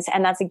wins.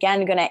 And that's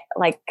again going to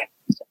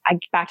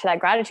back to that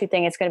gratitude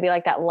thing. It's going to be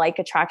that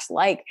attracts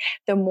like.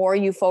 The more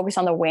you focus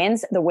on the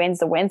wins, the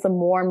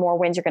more and more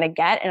wins you're going to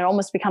get. And it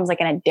almost becomes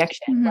an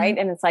addiction, right?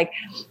 And it's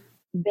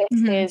this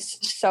is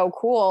so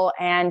cool.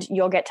 And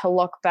you'll get to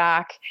look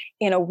back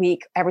in a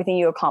week, everything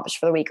you accomplished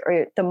for the week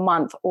or the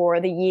month or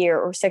the year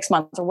or 6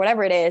 months or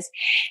whatever it is.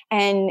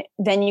 And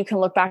then you can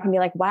look back and be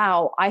like,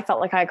 wow, I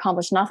felt like I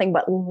accomplished nothing,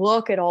 but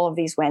look at all of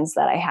these wins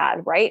that I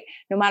had, right?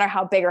 No matter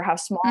how big or how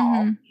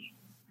small,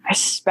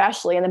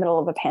 especially in the middle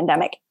of a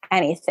pandemic,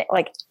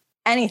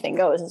 anything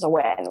goes as a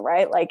win,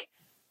 right?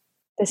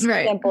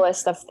 the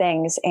simplest of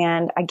things.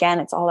 And again,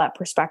 it's all that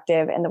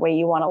perspective and the way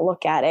you want to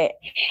look at it.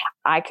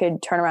 I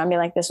could turn around and be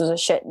like, this was a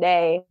shit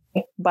day,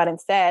 but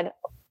instead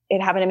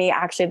it happened to me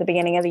actually at the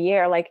beginning of the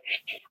year. Like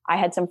I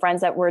had some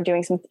friends that were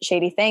doing some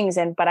shady things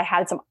but I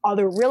had some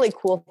other really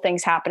cool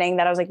things happening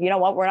that I was like, you know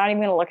what, we're not even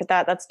going to look at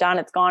that. That's done.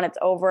 It's gone. It's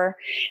over.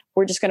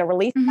 We're just going to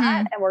release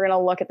that. And we're going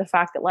to look at the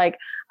fact that like,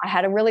 I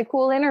had a really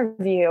cool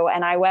interview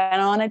and I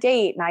went on a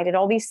date and I did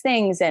all these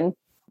things. And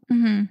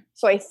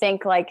so I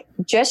think like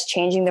just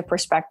changing the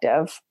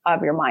perspective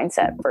of your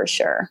mindset for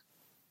sure.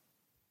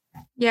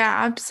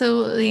 Yeah,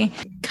 absolutely.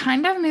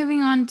 Kind of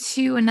moving on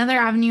to another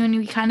avenue, and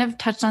we kind of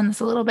touched on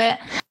this a little bit,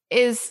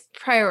 is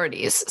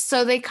priorities.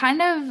 So they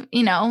kind of,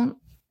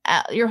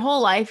 your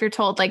whole life you're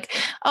told like,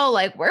 oh,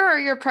 like where are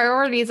your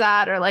priorities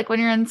at? Or like when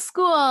you're in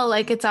school,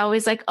 like it's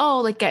always like, oh,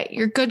 like get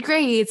your good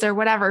grades or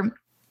whatever.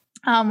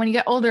 When you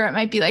get older, it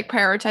might be like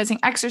prioritizing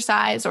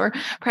exercise or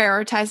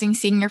prioritizing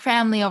seeing your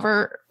family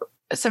over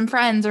some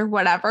friends or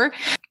whatever.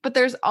 But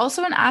there's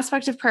also an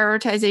aspect of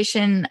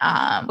prioritization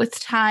with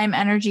time,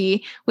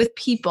 energy, with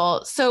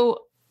people.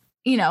 So,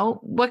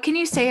 what can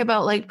you say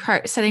about like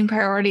setting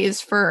priorities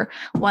for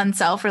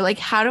oneself, or like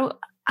how do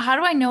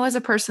I know as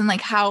a person,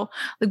 like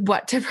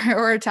what to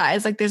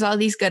prioritize? Like there's all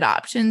these good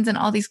options and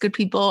all these good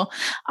people.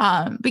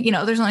 But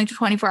there's only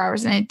 24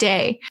 hours in a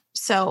day.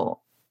 So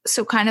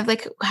kind of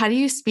like, how do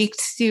you speak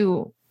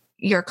to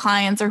your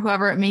clients or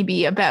whoever it may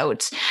be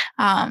about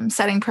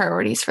setting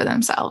priorities for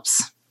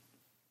themselves?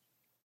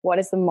 What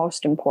is the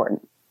most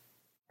important?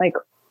 Like,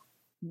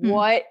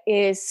 what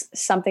is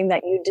something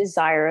that you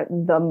desire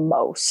the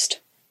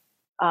most?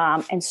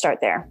 And start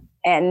there.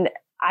 And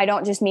I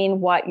don't just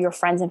mean what your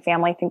friends and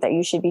family think that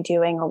you should be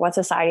doing or what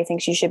society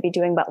thinks you should be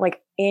doing, but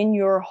like in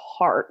your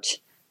heart,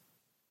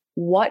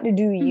 what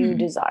do you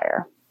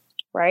desire?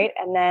 Right.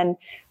 And then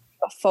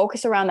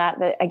focus around that.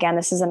 Again,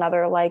 this is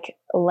another like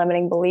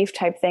limiting belief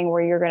type thing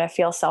where you're going to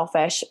feel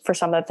selfish for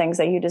some of the things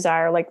that you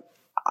desire. Like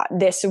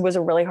this was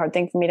a really hard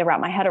thing for me to wrap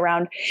my head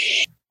around,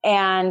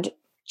 and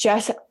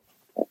just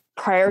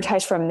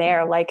prioritize from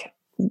there. Like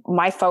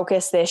my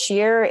focus this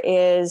year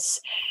is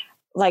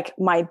like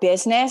my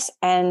business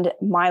and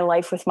my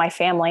life with my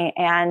family.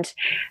 And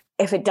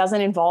if it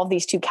doesn't involve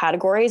these two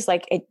categories,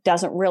 like it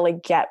doesn't really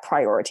get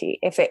priority.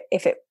 If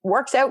it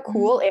works out,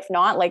 cool. If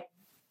not, like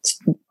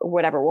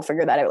whatever, we'll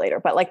figure that out later.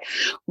 But like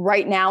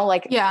right now,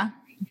 like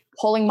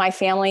pulling my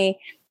family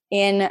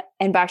in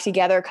and back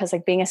together, because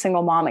like being a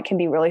single mom, it can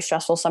be really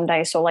stressful some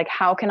days. So like,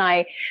 how can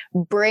I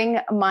bring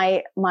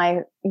my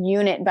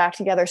unit back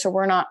together so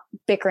we're not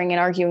bickering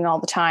and arguing all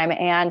the time?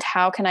 And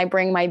how can I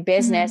bring my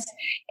business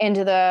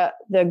into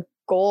the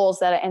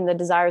goals and the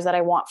desires that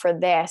I want for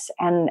this?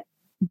 And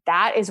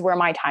that is where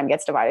my time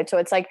gets divided. So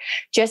it's like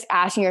just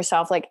asking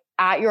yourself, like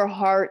at your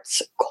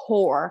heart's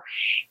core,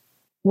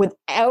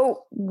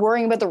 without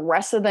worrying about the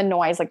rest of the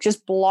noise, like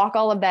just block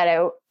all of that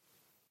out.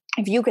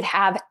 If you could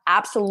have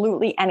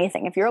absolutely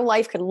anything, if your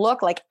life could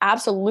look like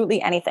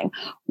absolutely anything,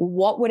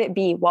 what would it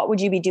be? What would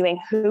you be doing?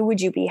 Who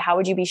would you be? How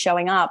would you be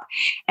showing up?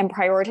 And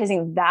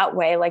prioritizing that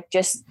way, like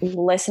just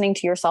listening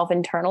to yourself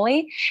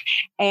internally,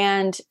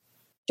 and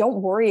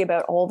don't worry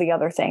about all the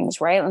other things,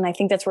 right? And I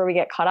think that's where we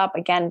get caught up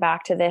again,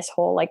 back to this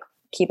whole like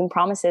keeping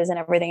promises and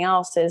everything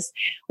else, is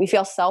we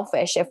feel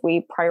selfish if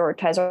we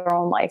prioritize our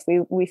own life.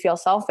 We feel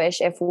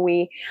selfish if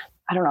we,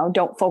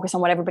 don't focus on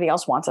what everybody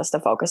else wants us to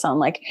focus on.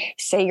 Like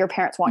say your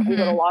parents want you to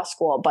go to law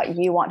school, but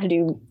you want to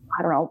do,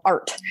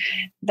 art.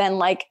 Then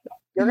like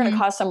you're going to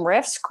cause some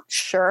rifts.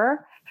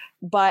 Sure.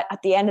 But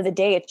at the end of the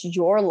day, it's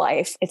your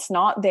life. It's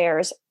not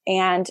theirs.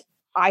 And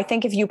I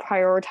think if you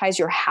prioritize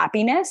your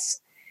happiness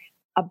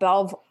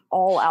above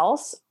all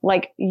else,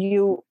 like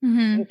you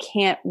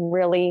can't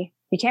really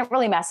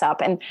mess up.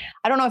 And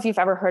I don't know if you've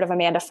ever heard of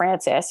Amanda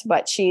Frances,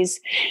 but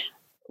she's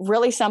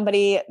really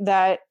somebody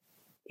that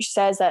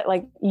says that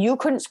like you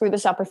couldn't screw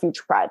this up if you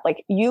tried.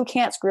 Like you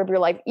can't screw up your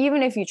life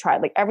even if you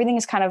tried. Like everything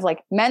is kind of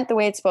like meant the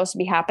way it's supposed to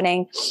be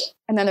happening.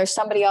 And then there's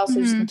somebody else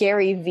who's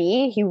Gary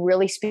Vee. He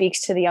really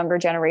speaks to the younger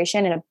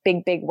generation in a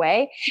big, big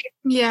way.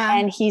 Yeah.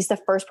 And he's the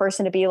first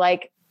person to be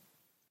like,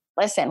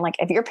 listen, like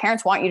if your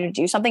parents want you to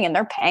do something and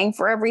they're paying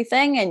for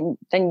everything, and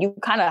then you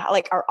kind of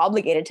like are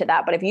obligated to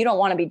that. But if you don't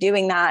want to be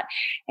doing that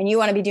and you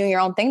want to be doing your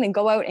own thing, then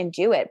go out and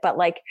do it. But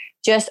like,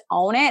 just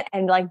own it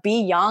and like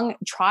be young,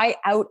 try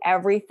out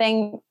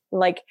everything.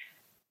 Like,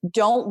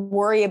 don't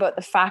worry about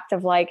the fact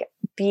of like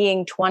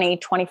being 20,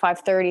 25,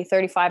 30,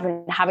 35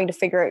 and having to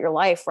figure out your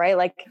life, right?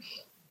 Like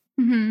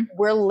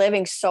we're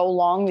living so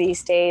long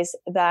these days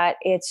that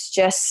it's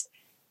just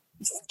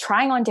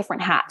trying on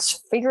different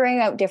hats, figuring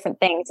out different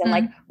things, and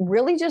like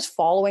really just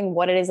following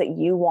what it is that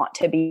you want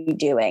to be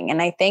doing.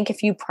 And I think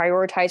if you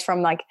prioritize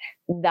from like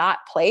that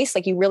place,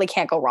 like you really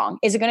can't go wrong.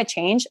 Is it going to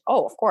change?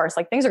 Oh, of course.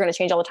 Like things are going to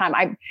change all the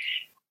time.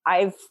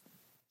 I've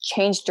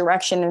changed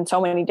direction in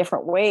so many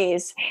different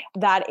ways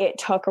that it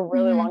took a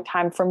really long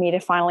time for me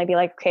to finally be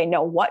like, okay,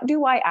 no, what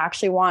do I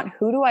actually want?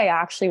 Who do I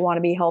actually want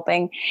to be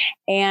helping?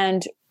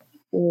 And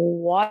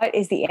what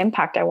is the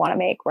impact I want to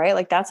make, right?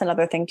 Like that's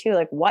another thing too.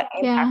 Like what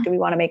impact do we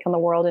want to make on the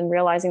world, and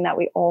realizing that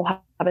we all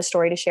have a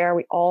story to share.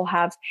 We all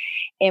have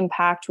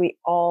impact. We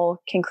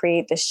all can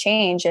create this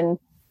change, and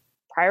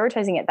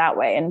prioritizing it that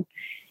way.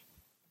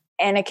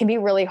 And it can be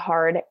really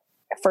hard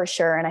for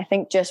sure. And I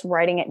think just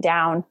writing it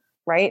down,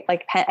 right?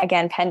 Like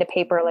pen to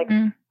paper, like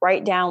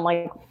write down,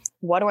 like,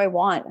 what do I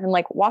want? And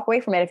like walk away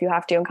from it if you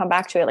have to and come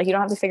back to it. Like you don't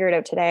have to figure it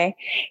out today.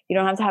 You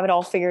don't have to have it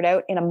all figured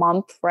out in a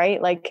month,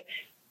 right? Like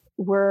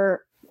we're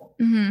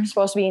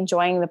supposed to be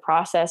enjoying the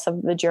process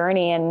of the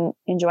journey and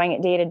enjoying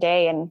it day to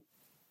day, and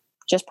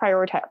just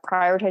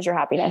prioritize your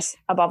happiness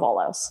above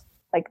all else.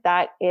 Like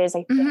that is,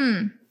 I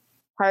think,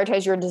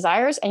 prioritize your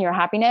desires and your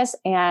happiness,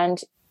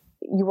 and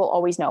you will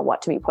always know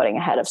what to be putting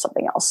ahead of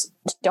something else.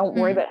 Just don't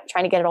worry about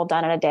trying to get it all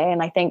done in a day.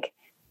 And I think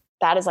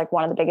that is like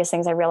one of the biggest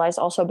things I realized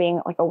also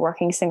being like a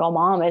working single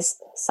mom is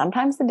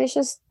sometimes the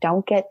dishes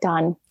don't get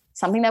done.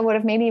 Something that would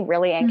have made me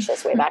really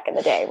anxious way back in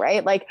the day,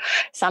 right? Like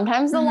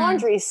sometimes the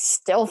laundry is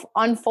still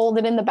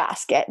unfolded in the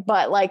basket,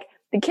 but like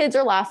the kids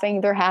are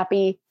laughing, they're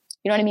happy.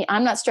 You know what I mean?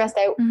 I'm not stressed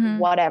out,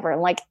 whatever.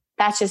 And like,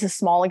 that's just a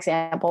small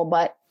example,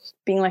 but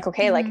being like,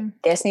 okay, like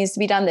this needs to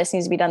be done. This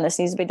needs to be done. This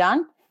needs to be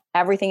done.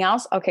 Everything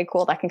else. Okay,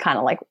 cool. That can kind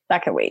of like,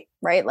 that can wait.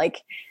 Right.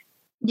 Like,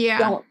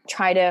 don't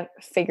try to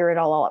figure it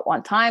all at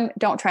one time.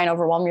 Don't try and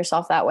overwhelm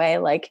yourself that way.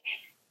 Like,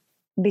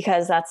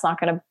 because that's not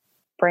going to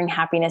bring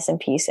happiness and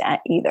peace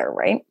either.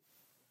 Right.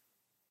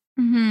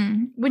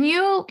 When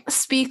you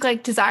speak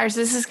like desires,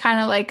 this is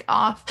kind of like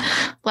off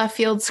left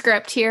field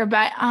script here,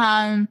 but,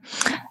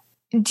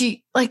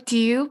 do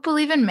you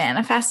believe in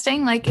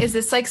manifesting? Like, is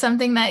this like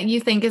something that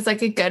you think is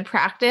like a good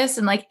practice?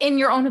 And like, in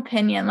your own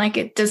opinion, like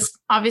it just,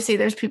 obviously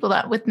there's people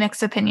that with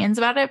mixed opinions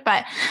about it,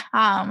 but,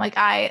 like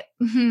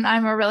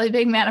I'm a really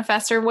big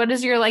manifester. What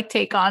is your like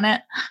take on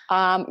it?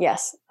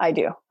 Yes, I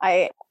do.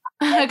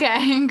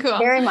 Okay, cool.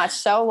 Very much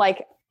so.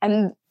 Like,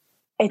 and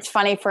it's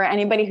funny for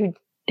anybody who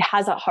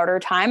has a harder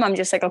time. I'm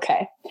just like,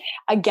 okay,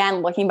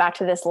 again, looking back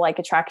to this like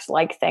attracts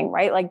like thing,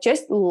 right? Like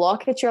just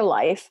look at your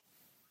life.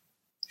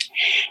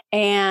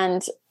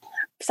 And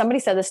somebody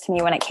said this to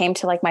me when it came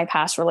to like my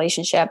past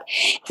relationship.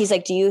 He's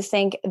like, do you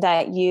think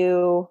that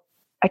you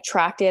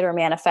attracted or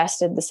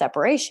manifested the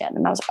separation?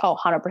 And I was like, oh,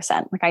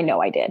 100%. Like, I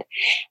know I did.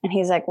 And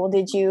he's like, well,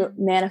 did you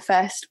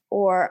manifest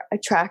or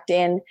attract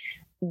in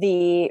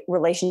the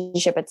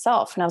relationship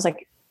itself? And I was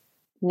like,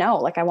 no,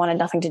 like I wanted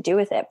nothing to do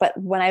with it. But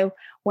when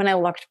I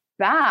looked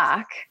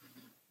back,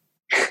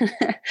 and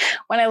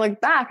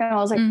I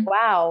was like,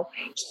 wow,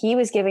 he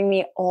was giving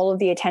me all of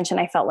the attention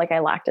I felt like I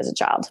lacked as a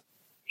child.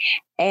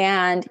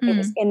 And it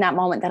was in that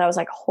moment that I was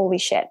like, holy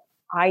shit,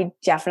 I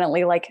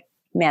definitely like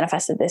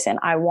manifested this in.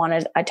 I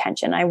wanted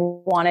attention. I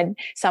wanted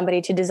somebody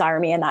to desire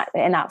me in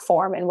that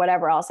form and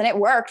whatever else. And it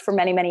worked for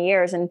many, many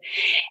years. And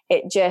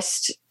it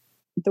just,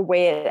 the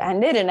way it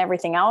ended and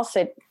everything else,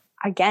 it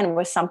again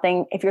was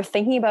something, if you're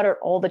thinking about it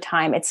all the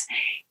time, it's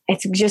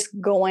just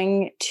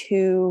going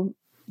to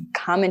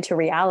come into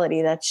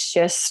reality. That's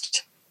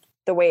just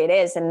the way it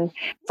is. And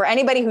for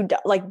anybody who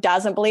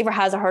doesn't believe or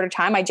has a harder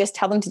time, I just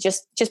tell them to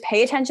just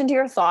pay attention to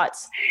your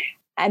thoughts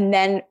and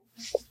then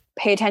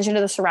pay attention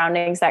to the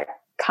surroundings that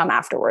come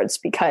afterwards.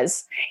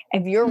 Because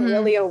if you're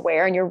really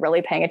aware and you're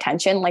really paying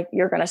attention, like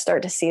you're going to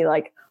start to see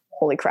like,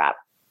 holy crap,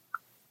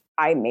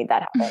 I made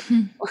that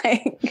happen.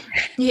 Like,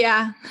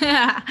 yeah.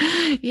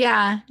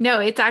 Yeah. No,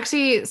 it's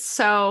actually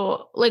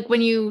so like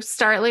when you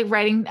start like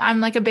writing, I'm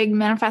like a big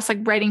manifest,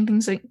 like writing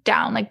things like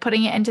down, like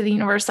putting it into the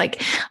universe.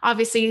 Like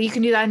obviously you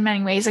can do that in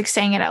many ways, like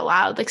saying it out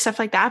loud, like stuff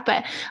like that.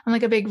 But I'm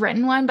like a big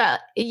written one, but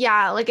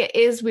yeah, like it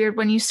is weird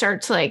when you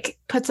start to like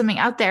put something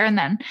out there and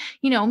then,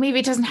 maybe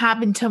it doesn't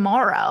happen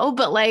tomorrow,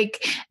 but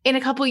like in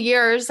a couple of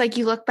years, like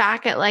you look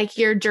back at like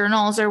your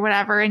journals or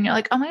whatever, and you're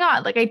like, oh my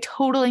God, like I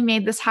totally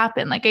made this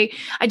happen. Like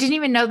I didn't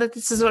even know that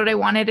this is what I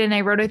wanted. And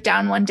I wrote it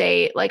down one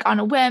day, like on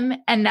a whim.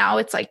 And now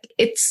it's like,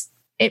 it's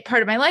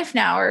part of my life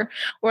now,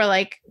 or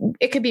like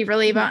it could be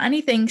really about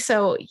anything.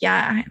 So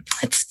yeah,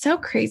 it's so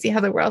crazy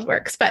how the world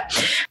works. But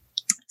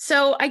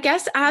so I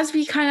guess as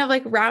we kind of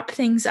like wrap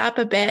things up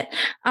a bit,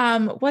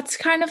 what's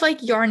kind of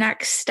like your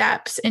next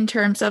steps in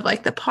terms of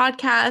like the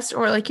podcast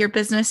or like your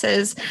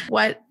businesses?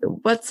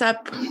 What's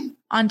up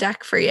on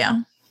deck for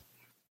you?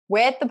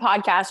 With the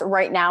podcast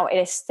right now, it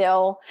is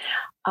still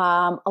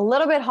a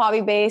little bit hobby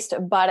based,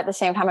 but at the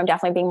same time, I'm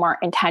definitely being more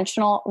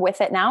intentional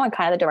with it now and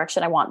kind of the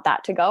direction I want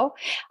that to go.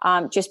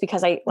 Just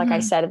because I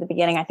said at the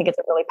beginning, I think it's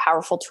a really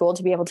powerful tool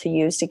to be able to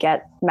use to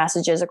get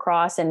messages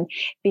across and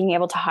being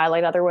able to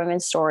highlight other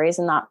women's stories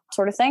and that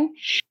sort of thing.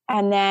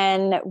 And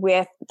then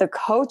with the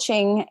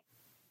coaching,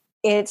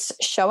 it's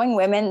showing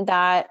women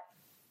that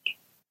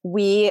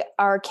we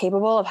are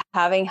capable of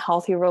having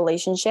healthy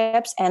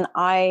relationships. And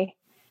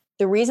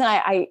the reason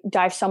I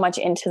dive so much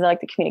into the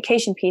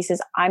communication piece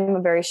is I'm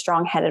a very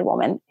strong-headed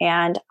woman.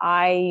 And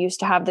I used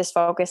to have this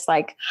focus,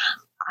 like,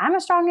 I'm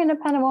a strong,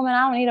 independent woman.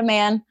 I don't need a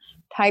man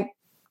type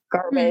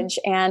garbage.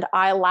 And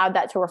I allowed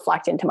that to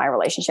reflect into my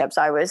relationships.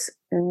 I was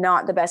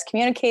not the best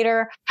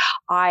communicator.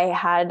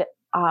 I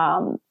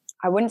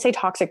I wouldn't say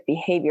toxic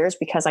behaviors,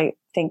 because I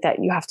think that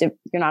you're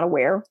not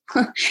aware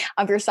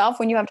of yourself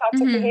when you have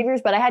toxic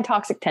behaviors, but I had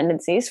toxic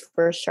tendencies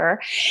for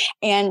sure.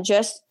 And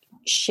just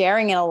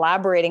sharing and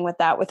elaborating with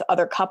that with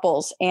other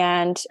couples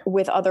and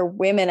with other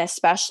women,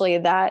 especially,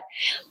 that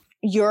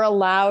you're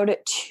allowed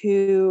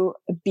to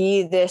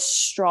be this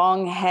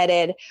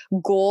strong-headed,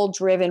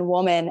 goal-driven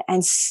woman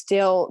and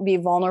still be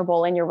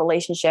vulnerable in your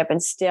relationship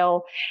and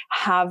still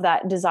have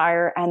that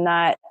desire and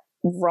that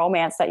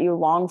romance that you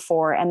long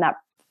for, and that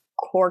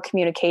core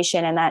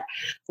communication and that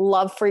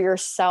love for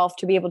yourself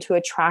to be able to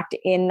attract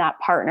in that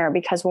partner.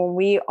 Because when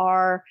we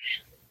are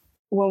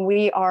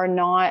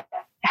not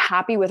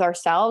happy with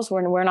ourselves,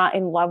 when we're not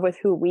in love with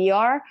who we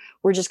are,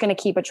 we're just going to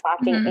keep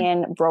attracting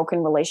in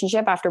broken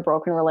relationship after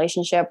broken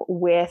relationship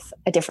with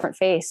a different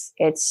face.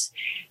 It's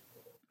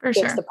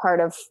the part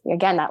of,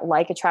 again, that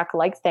like attract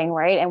like thing,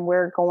 right? And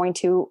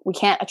we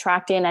can't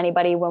attract in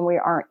anybody when we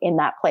aren't in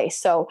that place.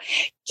 So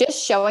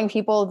just showing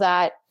people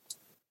that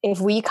if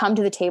we come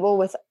to the table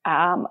with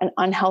an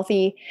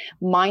unhealthy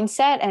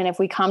mindset, and if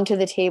we come to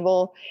the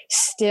table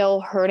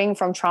still hurting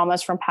from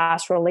traumas from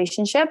past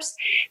relationships,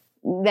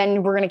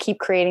 then we're going to keep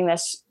creating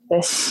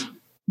this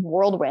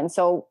whirlwind.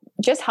 So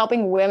just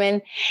helping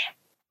women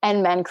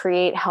and men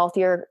create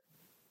healthier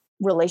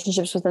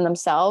relationships within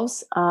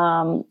themselves,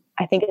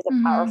 I think is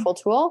a powerful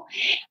tool.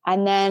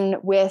 And then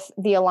with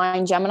the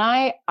Align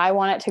Gemini, I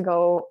want it to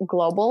go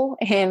global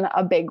in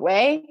a big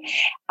way.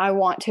 I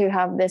want to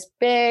have this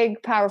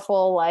big,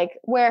 powerful like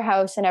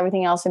warehouse and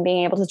everything else, and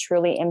being able to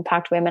truly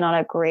impact women on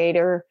a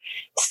greater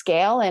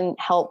scale and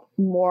help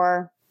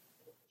more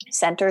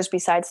centers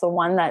besides the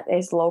one that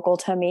is local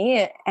to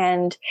me.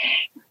 And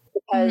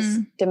because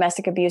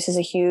domestic abuse is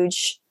a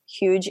huge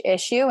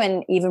issue,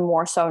 and even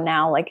more so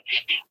now, like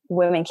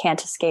women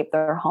can't escape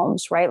their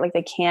homes, right? Like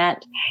they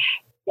can't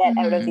get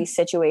out of these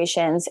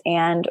situations,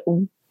 and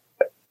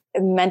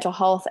mental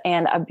health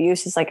and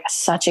abuse is like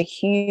such a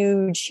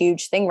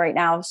huge thing right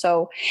now.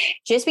 So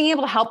just being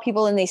able to help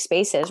people in these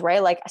spaces,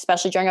 right? Like,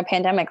 especially during a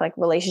pandemic, like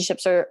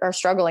relationships are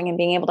struggling, and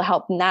being able to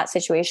help in that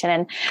situation,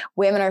 and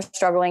women are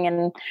struggling,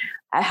 and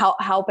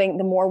helping,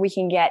 the more we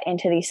can get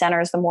into these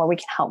centers, the more we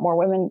can help more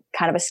women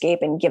kind of escape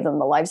and give them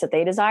the lives that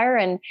they desire.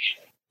 And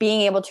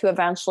being able to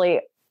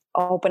eventually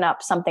open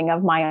up something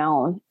of my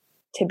own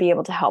to be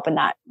able to help in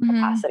that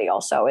capacity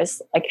also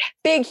is like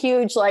big,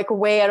 huge, like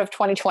way out of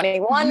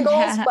 2021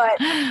 goals,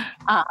 but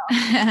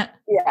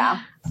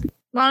yeah.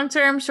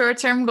 Long-term,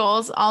 short-term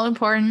goals, all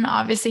important.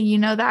 Obviously, you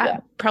know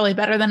that probably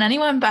better than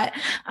anyone, but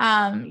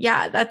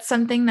that's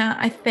something that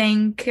I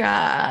think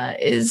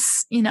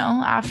is,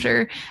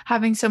 after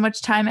having so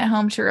much time at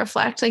home to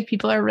reflect, like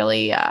people are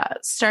really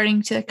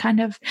starting to kind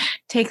of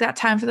take that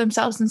time for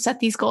themselves and set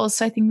these goals.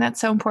 So I think that's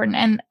so important.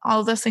 And all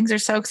of those things are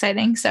so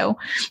exciting. So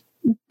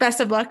best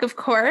of luck, of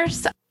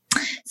course.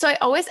 So I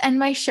always end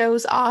my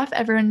shows off,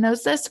 everyone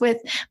knows this,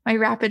 with my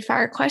rapid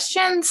fire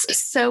questions.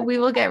 So we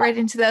will get right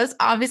into those.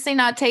 Obviously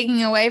not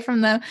taking away from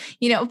the,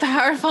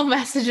 powerful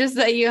messages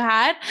that you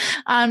had,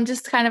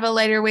 just kind of a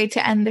lighter way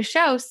to end the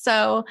show.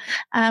 So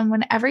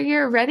whenever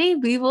you're ready,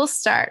 we will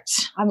start.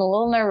 I'm a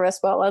little nervous,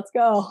 but let's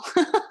go.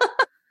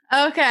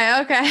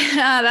 Okay.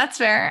 That's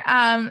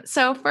fair.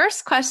 So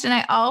first question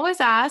I always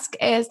ask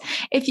is,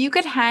 if you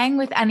could hang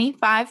with any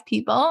 5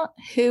 people,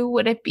 who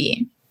would it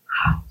be?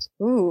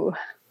 Ooh.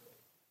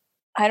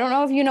 I don't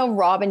know if you know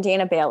Rob and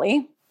Dana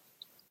Bailey.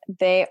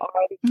 They are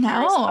the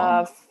owners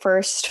of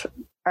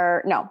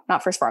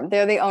not First Form.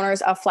 They're the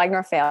owners of Flag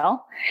Nor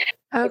Fail,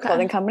 the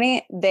clothing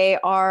company. They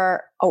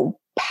are a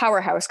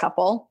powerhouse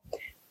couple.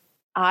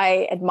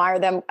 I admire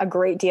them a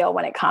great deal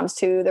when it comes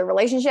to their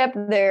relationship,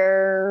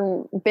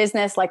 their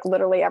business, like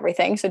literally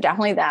everything. So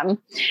definitely them.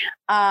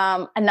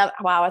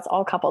 It's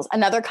all couples.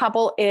 Another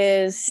couple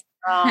is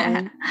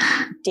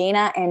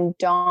Dana and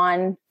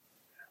Dawn.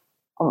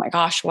 Oh my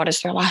gosh, what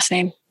is their last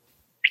name?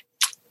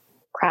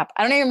 Crap.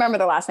 I don't even remember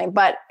their last name,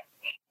 but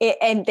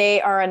and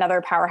they are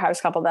another powerhouse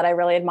couple that I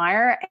really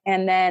admire.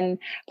 And then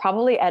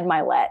probably Ed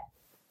Milet.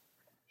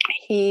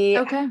 He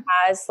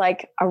has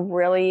like a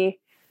really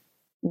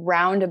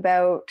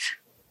roundabout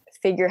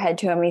figurehead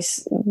to him.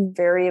 He's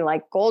very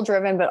like goal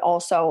driven, but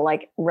also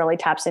like really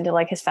taps into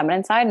like his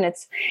feminine side. And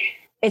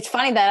it's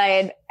funny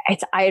that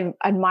I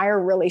admire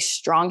really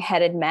strong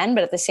headed men,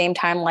 but at the same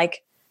time,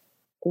 like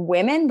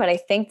women. But I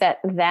think that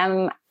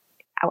them,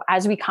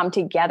 as we come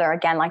together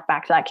again, like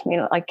back to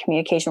that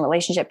communication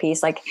relationship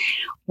piece, like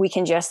we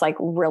can just like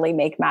really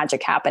make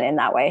magic happen in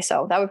that way.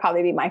 So that would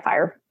probably be my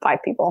 5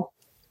 people.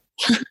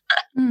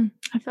 I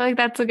feel like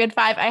that's a good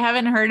 5. I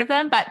haven't heard of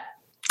them, but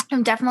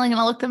I'm definitely going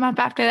to look them up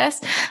after this.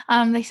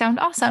 They sound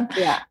awesome.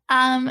 Yeah.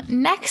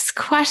 Next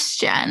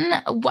question.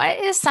 What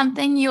is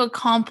something you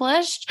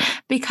accomplished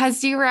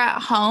because you were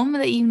at home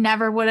that you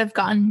never would have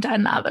gotten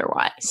done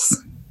otherwise?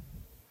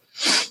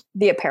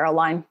 The apparel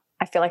line.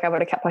 I feel like I would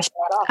have kept pushing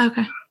that off.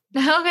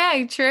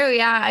 Okay. True.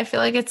 Yeah. I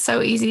feel like it's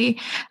so easy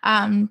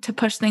to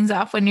push things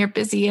off when you're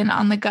busy and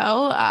on the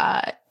go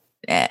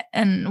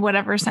in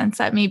whatever sense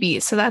that may be.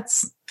 So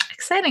that's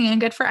exciting and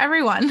good for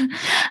everyone.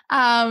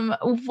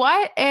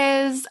 What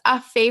is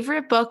a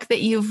favorite book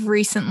that you've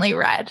recently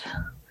read?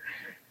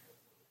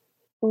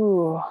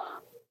 Ooh,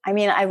 I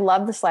mean, I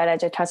love The Slight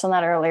Edge. I touched on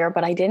that earlier,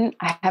 but I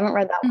haven't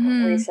read that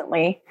one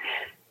recently.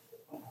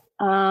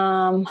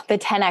 The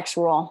 10X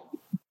Rule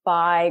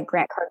by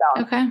Grant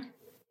Cardone. Okay.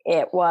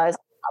 It was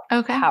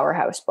a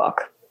powerhouse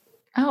book.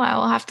 Oh, I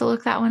will have to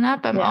look that one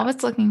up. I'm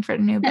always looking for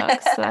new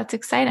books, so that's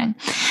exciting.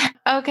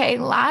 Okay,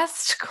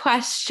 last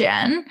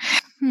question.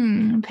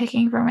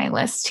 Picking from my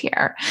list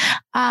here.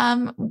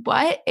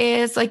 What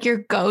is like your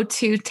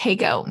go-to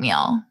takeout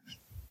meal?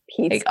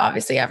 Pizza. Like,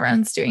 obviously,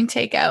 everyone's doing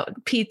takeout.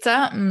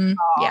 Pizza.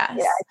 Yes.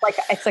 Yeah,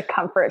 it's a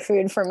comfort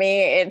food for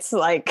me. It's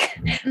like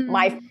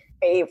my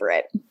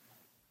favorite.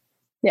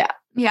 Yeah.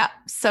 Yeah.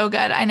 So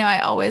good. I know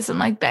I always am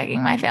like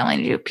begging my family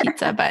to do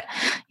pizza, but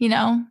you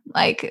know,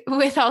 like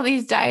with all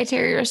these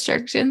dietary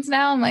restrictions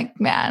now, I'm like,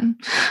 man,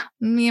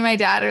 me and my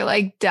dad are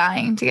like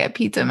dying to get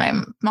pizza.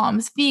 My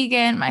mom's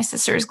vegan. My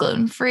sister's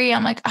gluten-free.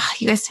 I'm like, oh,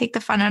 you guys take the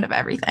fun out of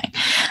everything.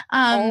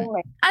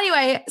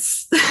 Anyway,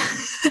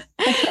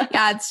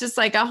 yeah, it's just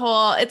like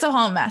it's a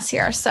whole mess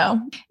here.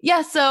 So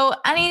yeah. So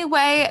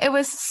anyway, it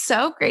was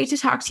so great to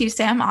talk to you,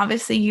 Sam.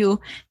 Obviously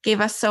you gave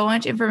us so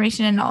much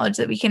information and knowledge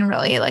that we can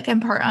really like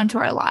impart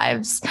onto our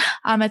lives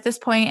at this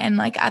point, and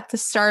like at the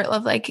start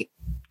of like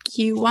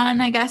Q1,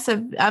 I guess,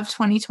 of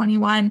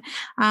 2021,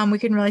 we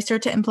can really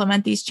start to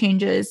implement these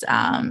changes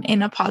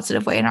in a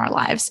positive way in our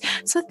lives.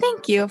 So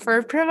thank you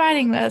for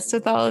providing us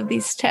with all of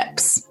these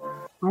tips.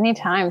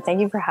 Anytime.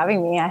 Thank you for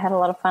having me. I had a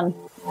lot of fun.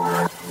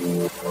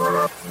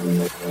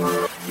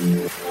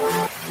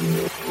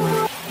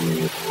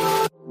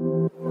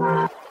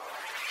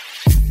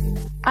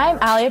 I'm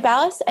Alia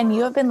Ballas, and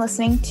you have been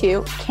listening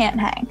to Can't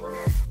Hang.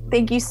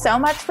 Thank you so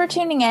much for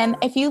tuning in.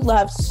 If you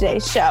loved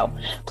today's show,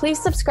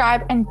 please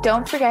subscribe and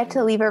don't forget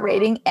to leave a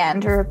rating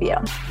and a review.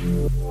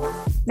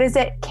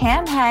 Visit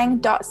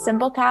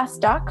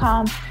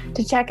canhang.simplecast.com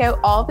to check out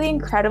all the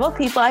incredible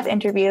people I've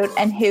interviewed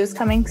and who's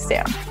coming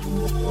soon.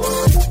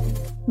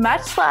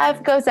 Much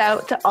love goes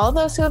out to all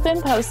those who have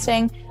been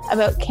posting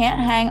about Can't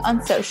Hang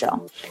on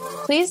social.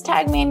 Please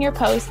tag me in your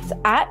posts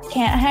at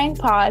Can't Hang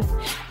Pod,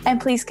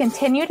 and please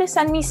continue to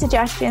send me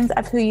suggestions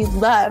of who you'd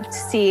love to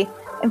see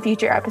in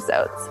future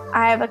episodes.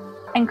 I have an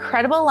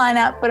incredible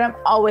lineup, but I'm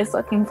always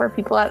looking for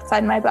people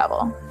outside my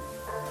bubble.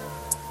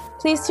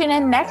 Please tune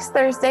in next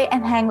Thursday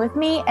and hang with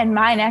me and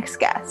my next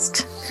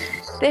guest.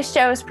 This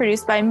show is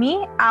produced by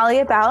me,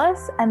 Alia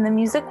Ballas, and the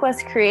music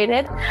was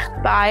created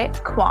by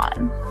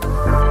Quan.